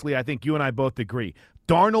 obviously, I think you and I both agree.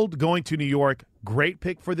 Darnold going to New York, great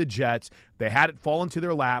pick for the Jets. They had it fall into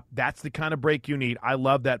their lap. That's the kind of break you need. I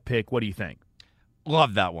love that pick. What do you think?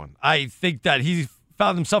 Love that one. I think that he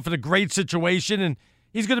found himself in a great situation, and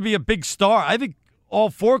he's going to be a big star. I think all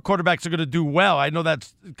 4 quarterbacks are going to do well. I know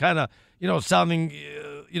that's kind of, sounding,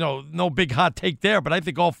 no big hot take there, but I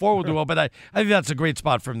think all 4 will do well. But I think that's a great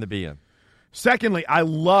spot for him to be in. Secondly, I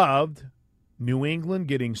loved New England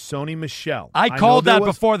getting Sony Michel. I called that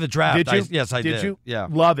before the draft. Did you? Yes, I did. Did you? Yeah.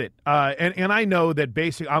 Love it. And I know that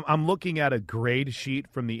basically I'm looking at a grade sheet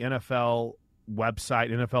from the NFL website,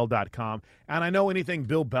 NFL.com, and I know anything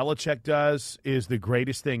Bill Belichick does is the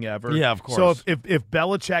greatest thing ever. Yeah, of course. So if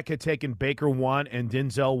Belichick had taken Baker 1 and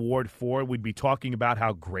Denzel Ward 4, we'd be talking about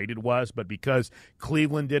how great it was, but because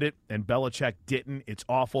Cleveland did it and Belichick didn't, it's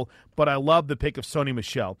awful. But I love the pick of Sony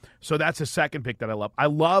Michel. So that's the second pick that I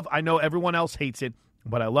love. I know everyone else hates it,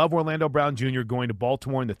 but I love Orlando Brown Jr. going to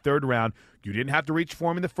Baltimore in the 3rd round. You didn't have to reach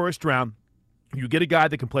for him in the 1st round. You get a guy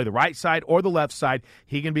that can play the right side or the left side.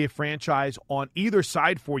 He can be a franchise on either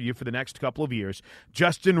side for you for the next couple of years.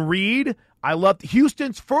 Justin Reed, I loved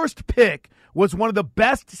Houston's first pick, was one of the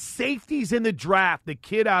best safeties in the draft, the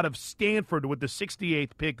kid out of Stanford with the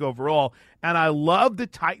 68th pick overall. And I love the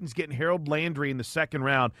Titans getting Harold Landry in the 2nd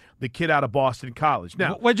round, the kid out of Boston College.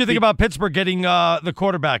 Now, what did you think about Pittsburgh getting the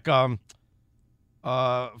quarterback from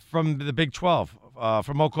the Big 12?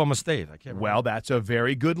 From Oklahoma State. I can't remember. Well, that's a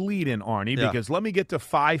very good lead-in, Arnie, because let me get to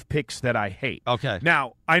 5 picks that I hate. Okay.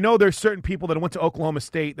 Now, I know there's certain people that went to Oklahoma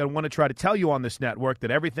State that want to try to tell you on this network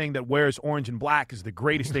that everything that wears orange and black is the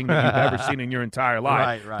greatest thing that you've ever seen in your entire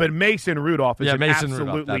life. Right. But Mason Rudolph is an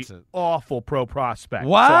absolutely awful pro prospect.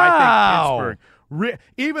 Wow. So I think Pittsburgh,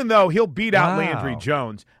 even though he'll beat out Landry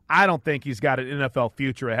Jones, I don't think he's got an NFL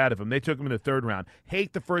future ahead of him. They took him in the 3rd round.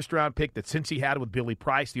 Hate the 1st-round pick that Cincy had with Billy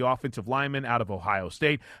Price, the offensive lineman out of Ohio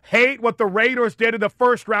State. Hate what the Raiders did in the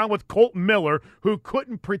 1st round with Colton Miller, who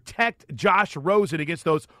couldn't protect Josh Rosen against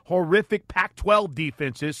those horrific Pac-12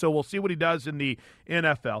 defenses, so we'll see what he does in the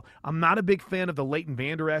NFL. I'm not a big fan of the Leighton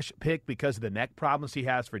Vander Esch pick because of the neck problems he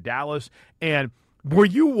has for Dallas, and were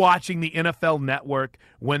you watching the NFL Network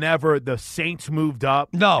whenever the Saints moved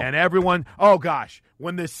up? No. And everyone, oh gosh,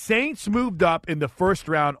 when the Saints moved up in the 1st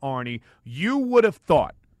round, Arnie, you would have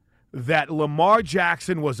thought that Lamar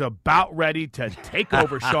Jackson was about ready to take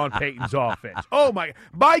over Sean Payton's offense. Oh my,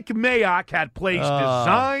 Mike Mayock had plays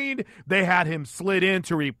designed. They had him slid in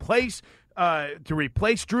to replace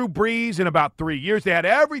Drew Brees in about 3 years. They had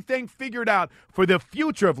everything figured out for the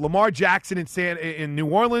future of Lamar Jackson in New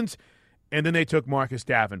Orleans. And then they took Marcus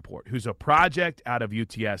Davenport, who's a project out of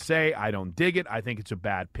UTSA. I don't dig it. I think it's a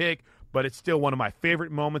bad pick, but it's still one of my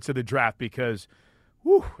favorite moments of the draft because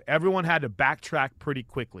everyone had to backtrack pretty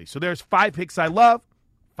quickly. So there's 5 picks I love,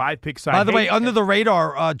 5 picks I hate. By the way, under the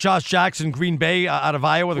radar, Josh Jackson, Green Bay out of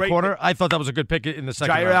Iowa, the corner. Pick. I thought that was a good pick in the 2nd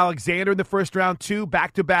round. Jair Alexander in the 1st round, 2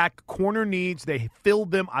 back-to-back corner needs. They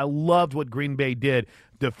filled them. I loved what Green Bay did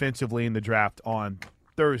defensively in the draft on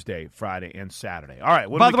Thursday, Friday, and Saturday. All right.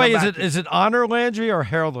 By the way, is it Honor Landry or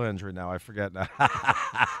Harold Landry now? I forget now.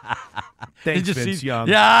 Thanks, Vince Young.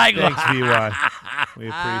 Yeah, thanks, VY. We appreciate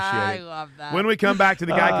it. I love that. When we come back to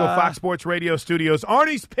the Geico Fox Sports Radio studios,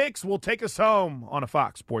 Arnie's picks will take us home on a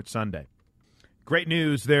Fox Sports Sunday. Great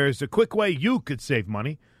news. There's a quick way you could save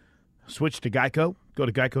money. Switch to Geico. Go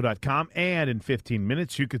to geico.com, and in 15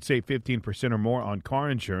 minutes, you could save 15% or more on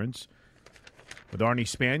car insurance. With Arnie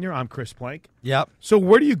Spanier, I'm Chris Plank. Yep. So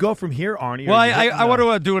where do you go from here, Arnie? Well, I want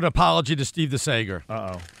to do an apology to Steve DeSager.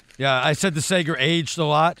 Uh-oh. Yeah, I said DeSager aged a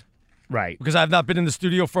lot. Right. Because I've not been in the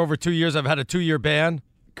studio for over 2 years. I've had a 2-year ban.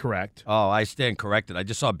 Correct. Oh, I stand corrected. I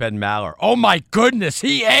just saw Ben Maller. Oh, my goodness.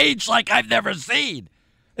 He aged like I've never seen.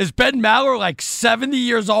 Is Ben Maller like 70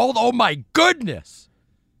 years old? Oh, my goodness.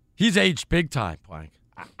 He's aged big time, Plank.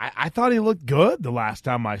 I thought he looked good the last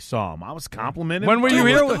time I saw him. I was complimenting him. When were you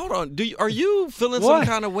here? Hold on. Are you feeling What? some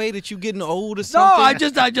kind of way that you getting old or No, something? I'm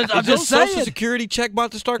just your saying. Social Security check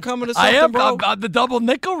about to start coming or I something, am. bro? I'm the double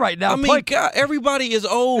nickel right now. I mean, God, everybody is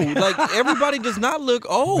old. Like, everybody does not look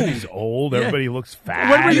old. He's old. Everybody looks fat.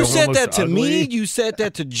 You Everyone said looks that to ugly. me. You said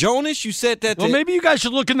that to Jonas. You said that to... Well, maybe you guys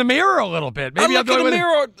should look in the mirror a little bit. Maybe I look in the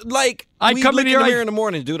mirror like... I we come look in here, in the mirror in the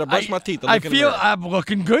morning, dude. I brush my teeth. I feel I'm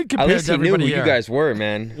looking good At compared least to he knew everybody who here. you guys were,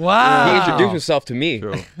 man. Wow. He introduced himself to me.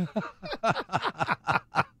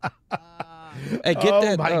 Hey,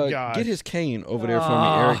 get get his cane over there for me,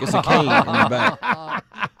 Eric. It's a cane in the back.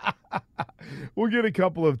 We'll get a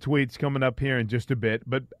couple of tweets coming up here in just a bit,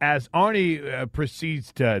 but as Arnie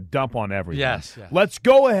proceeds to dump on everything, Yes. let's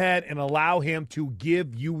go ahead and allow him to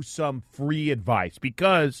give you some free advice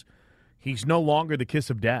because he's no longer the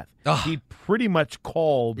kiss of death. He pretty much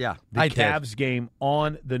called the I did. Cavs game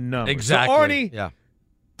on the number. Exactly. So Arnie,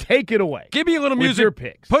 take it away. Give me a little with music. your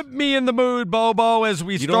picks. Put me in the mood, Bobo, as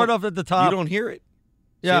we start off at the top. You don't hear it?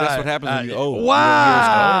 Yeah, See, that's what happens when you old.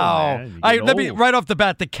 Wow. You don't hear it. Let me right off the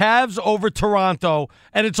bat, the Cavs over Toronto,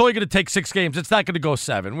 and it's only going to take 6 games. It's not going to go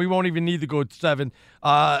 7. We won't even need to go 7.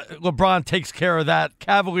 LeBron takes care of that.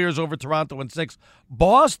 Cavaliers over Toronto in 6.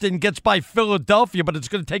 Boston gets by Philadelphia, but it's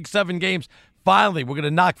going to take 7 games. Finally, we're going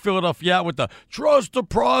to knock Philadelphia out with the trust the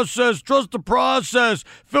process, trust the process.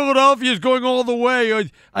 Philadelphia is going all the way.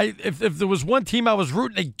 If there was one team I was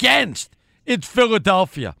rooting against, it's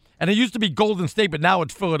Philadelphia. And it used to be Golden State, but now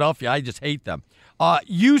it's Philadelphia. I just hate them.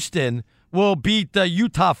 Houston will beat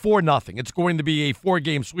Utah 4-0. It's going to be a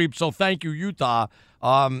 4-game sweep, so thank you, Utah.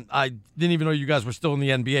 I didn't even know you guys were still in the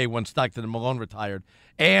NBA when Stockton and Malone retired.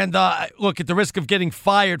 And look, at the risk of getting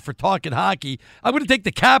fired for talking hockey, I'm going to take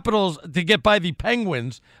the Capitals to get by the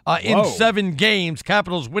Penguins in 7 games.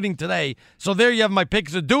 Capitals winning today. So there you have my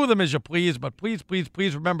picks. So do with them as you please. But please, please,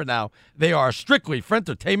 please remember now, they are strictly for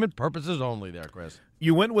entertainment purposes only there, Chris.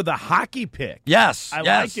 You went with a hockey pick. Yes. I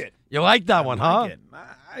yes. like it. You like that one, huh? Like it.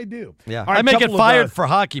 I do. Yeah. All right, I may get couple of, fired for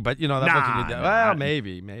hockey, but, that's what you do. Nah. Well,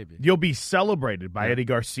 maybe. You'll be celebrated by Eddie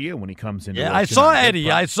Garcia when he comes in. Yeah, I saw Eddie.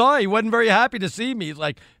 He wasn't very happy to see me. He's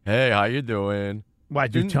like, hey, how you doing? Why,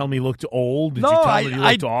 did you tell me he looked old? Did No, you tell him he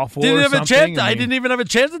looked awful didn't or have a something? chance. I didn't even have a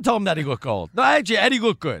chance to tell him that he looked old. No, actually, Eddie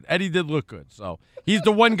looked good. Eddie did look good. So he's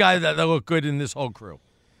the one guy that looked good in this whole crew.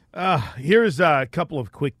 Here's a couple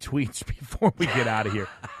of quick tweets before we get out of here.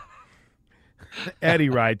 Eddie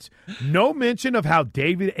writes, no mention of how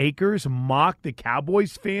David Akers mocked the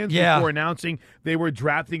Cowboys fans before announcing they were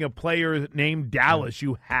drafting a player named Dallas.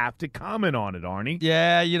 You have to comment on it, Arnie.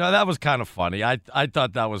 Yeah, that was kind of funny. I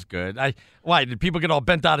thought that was good. Why, did people get all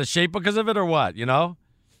bent out of shape because of it or what,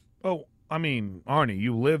 Oh, I mean, Arnie,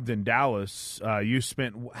 you lived in Dallas. You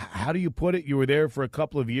spent, how do you put it? You were there for a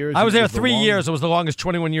couple of years. I was there 3 years. It was the longest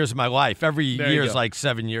 21 years of my life. Every There you year is go. like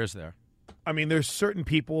 7 years there. I mean, there's certain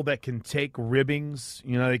people that can take ribbings.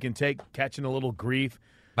 They can take catching a little grief.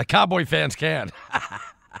 My Cowboy fans can.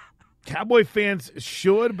 Cowboy fans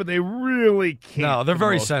should, but they really can't. No, they're for the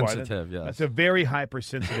very most part. sensitive, yes. That's a very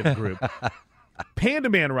hypersensitive group. Panda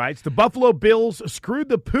Man writes, the Buffalo Bills screwed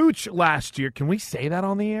the pooch last year. Can we say that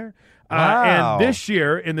on the air? Wow. And this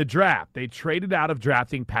year in the draft, they traded out of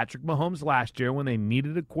drafting Patrick Mahomes last year when they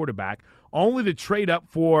needed a quarterback, only to trade up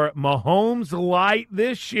for Mahomes Light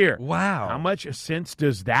this year. Wow. How much sense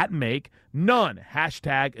does that make? None.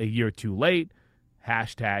 Hashtag a year too late.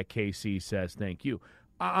 Hashtag KC says thank you.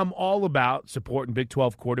 I'm all about supporting Big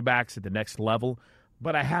 12 quarterbacks at the next level,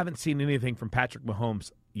 but I haven't seen anything from Patrick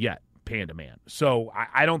Mahomes yet, Panda Man. So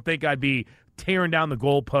I don't think I'd be tearing down the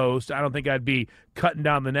goalpost. I don't think I'd be cutting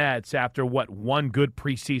down the nets after, one good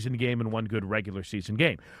preseason game and one good regular season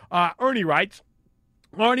game. Ernie writes,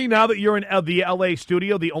 Arnie, now that you're in the L.A.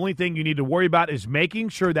 studio, the only thing you need to worry about is making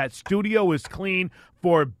sure that studio is clean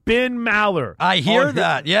for Ben Maller. I hear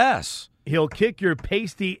that, yes. He'll kick your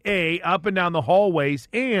pasty A up and down the hallways,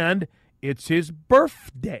 and it's his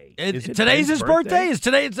birthday. Today's his birthday?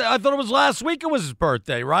 I thought it was last week it was his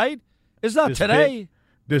birthday, right? It's not today.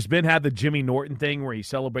 Does Ben have the Jimmy Norton thing where he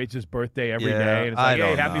celebrates his birthday every day? And it's I like, hey,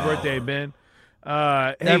 don't happy know. birthday, Ben.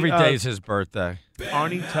 Every day's his birthday.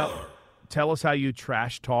 Arnie, tell us how you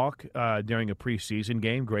trash talk during a preseason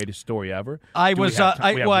game. Greatest story ever. We have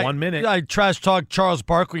 1 minute. I trash talked Charles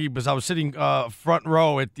Barkley because I was sitting front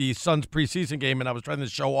row at the Suns preseason game and I was trying to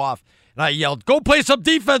show off. And I yelled, "Go play some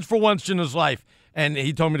defense for once in his life." And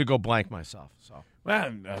he told me to go blank myself. So.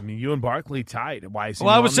 Well, I mean, you and Barkley tied. Why is he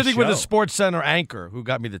Well, I on was the sitting with a show? Sports Center anchor who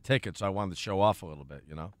got me the ticket, so I wanted to show off a little bit,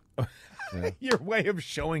 Yeah. Your way of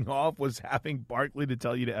showing off was having Barkley to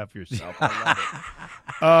tell you to F yourself. I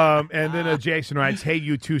love it. And then Jason writes, hey,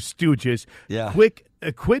 you two stooges. Yeah. Quick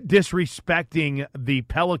quit disrespecting the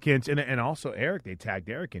Pelicans, and also Eric. They tagged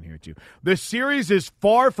Eric in here too. The series is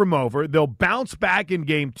far from over. They'll bounce back in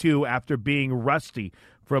Game 2 after being rusty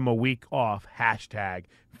from a week off. Hashtag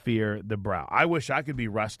fear the brow. I wish I could be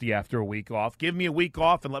rusty after a week off. Give me a week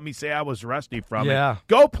off and let me say I was rusty from it.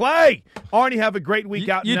 Go play. Arnie, have a great week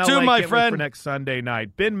out in LA. You too, my Can't wait friend. For next Sunday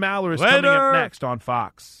night. Ben Maller is coming up next on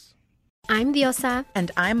Fox. I'm Diosa. And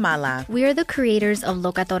I'm Mala. We are the creators of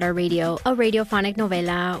Locatora Radio, a radiophonic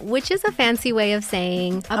novela, which is a fancy way of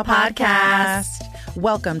saying a podcast.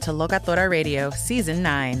 Welcome to Locatora Radio, Season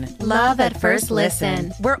 9. Love at first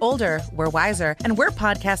listen. We're older, we're wiser, and we're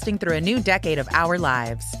podcasting through a new decade of our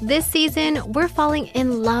lives. This season, we're falling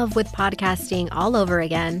in love with podcasting all over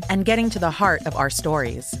again. And getting to the heart of our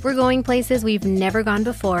stories. We're going places we've never gone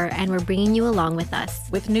before, and we're bringing you along with us.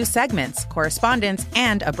 With new segments, correspondence,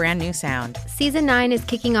 and a brand new sound. Season 9 is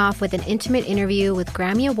kicking off with an intimate interview with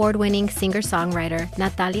Grammy Award-winning singer-songwriter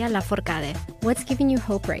Natalia Lafourcade. What's giving you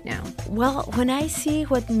hope right now? Well, when I see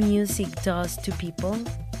what music does to people,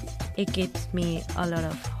 it gives me a lot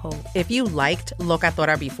of hope. If you liked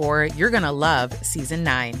Locatora before, you're going to love Season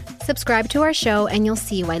 9. Subscribe to our show and you'll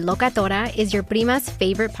see why Locatora is your prima's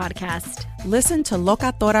favorite podcast. Listen to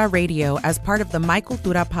Locatora Radio as part of the My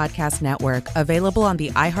Cultura Podcast Network, available on the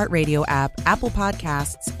iHeartRadio app, Apple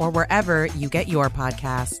Podcasts, or wherever you get your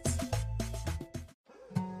podcasts.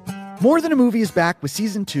 More Than a Movie is back with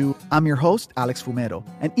Season 2. I'm your host, Alex Fumero.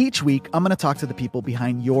 And each week, I'm going to talk to the people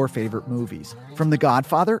behind your favorite movies. From The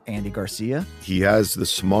Godfather, Andy Garcia. He has the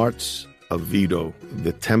smarts of Vito,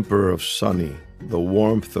 the temper of Sonny, the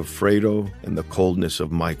warmth of Fredo, and the coldness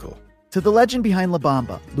of Michael. To the legend behind La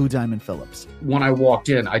Bamba, Lou Diamond Phillips. When I walked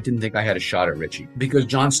in, I didn't think I had a shot at Richie because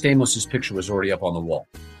John Stamos' picture was already up on the wall.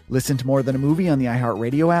 Listen to More Than a Movie on the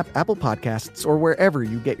iHeartRadio app, Apple Podcasts, or wherever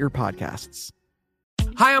you get your podcasts.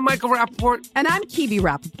 Hi, I'm Michael Rappaport. And I'm Kibi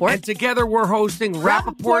Rappaport. And together we're hosting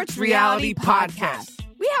Rappaport's Reality Podcast.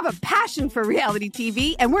 We have a passion for reality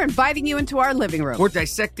TV, and we're inviting you into our living room. We're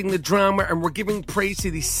dissecting the drama, and we're giving praise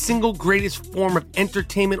to the single greatest form of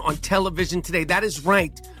entertainment on television today. That is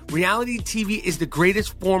right. Reality TV is the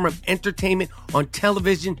greatest form of entertainment on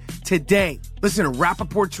television today. Listen to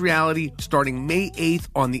Rappaport's Reality starting May 8th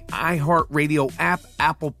on the iHeartRadio app,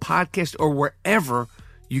 Apple Podcast, or wherever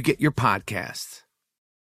you get your podcasts.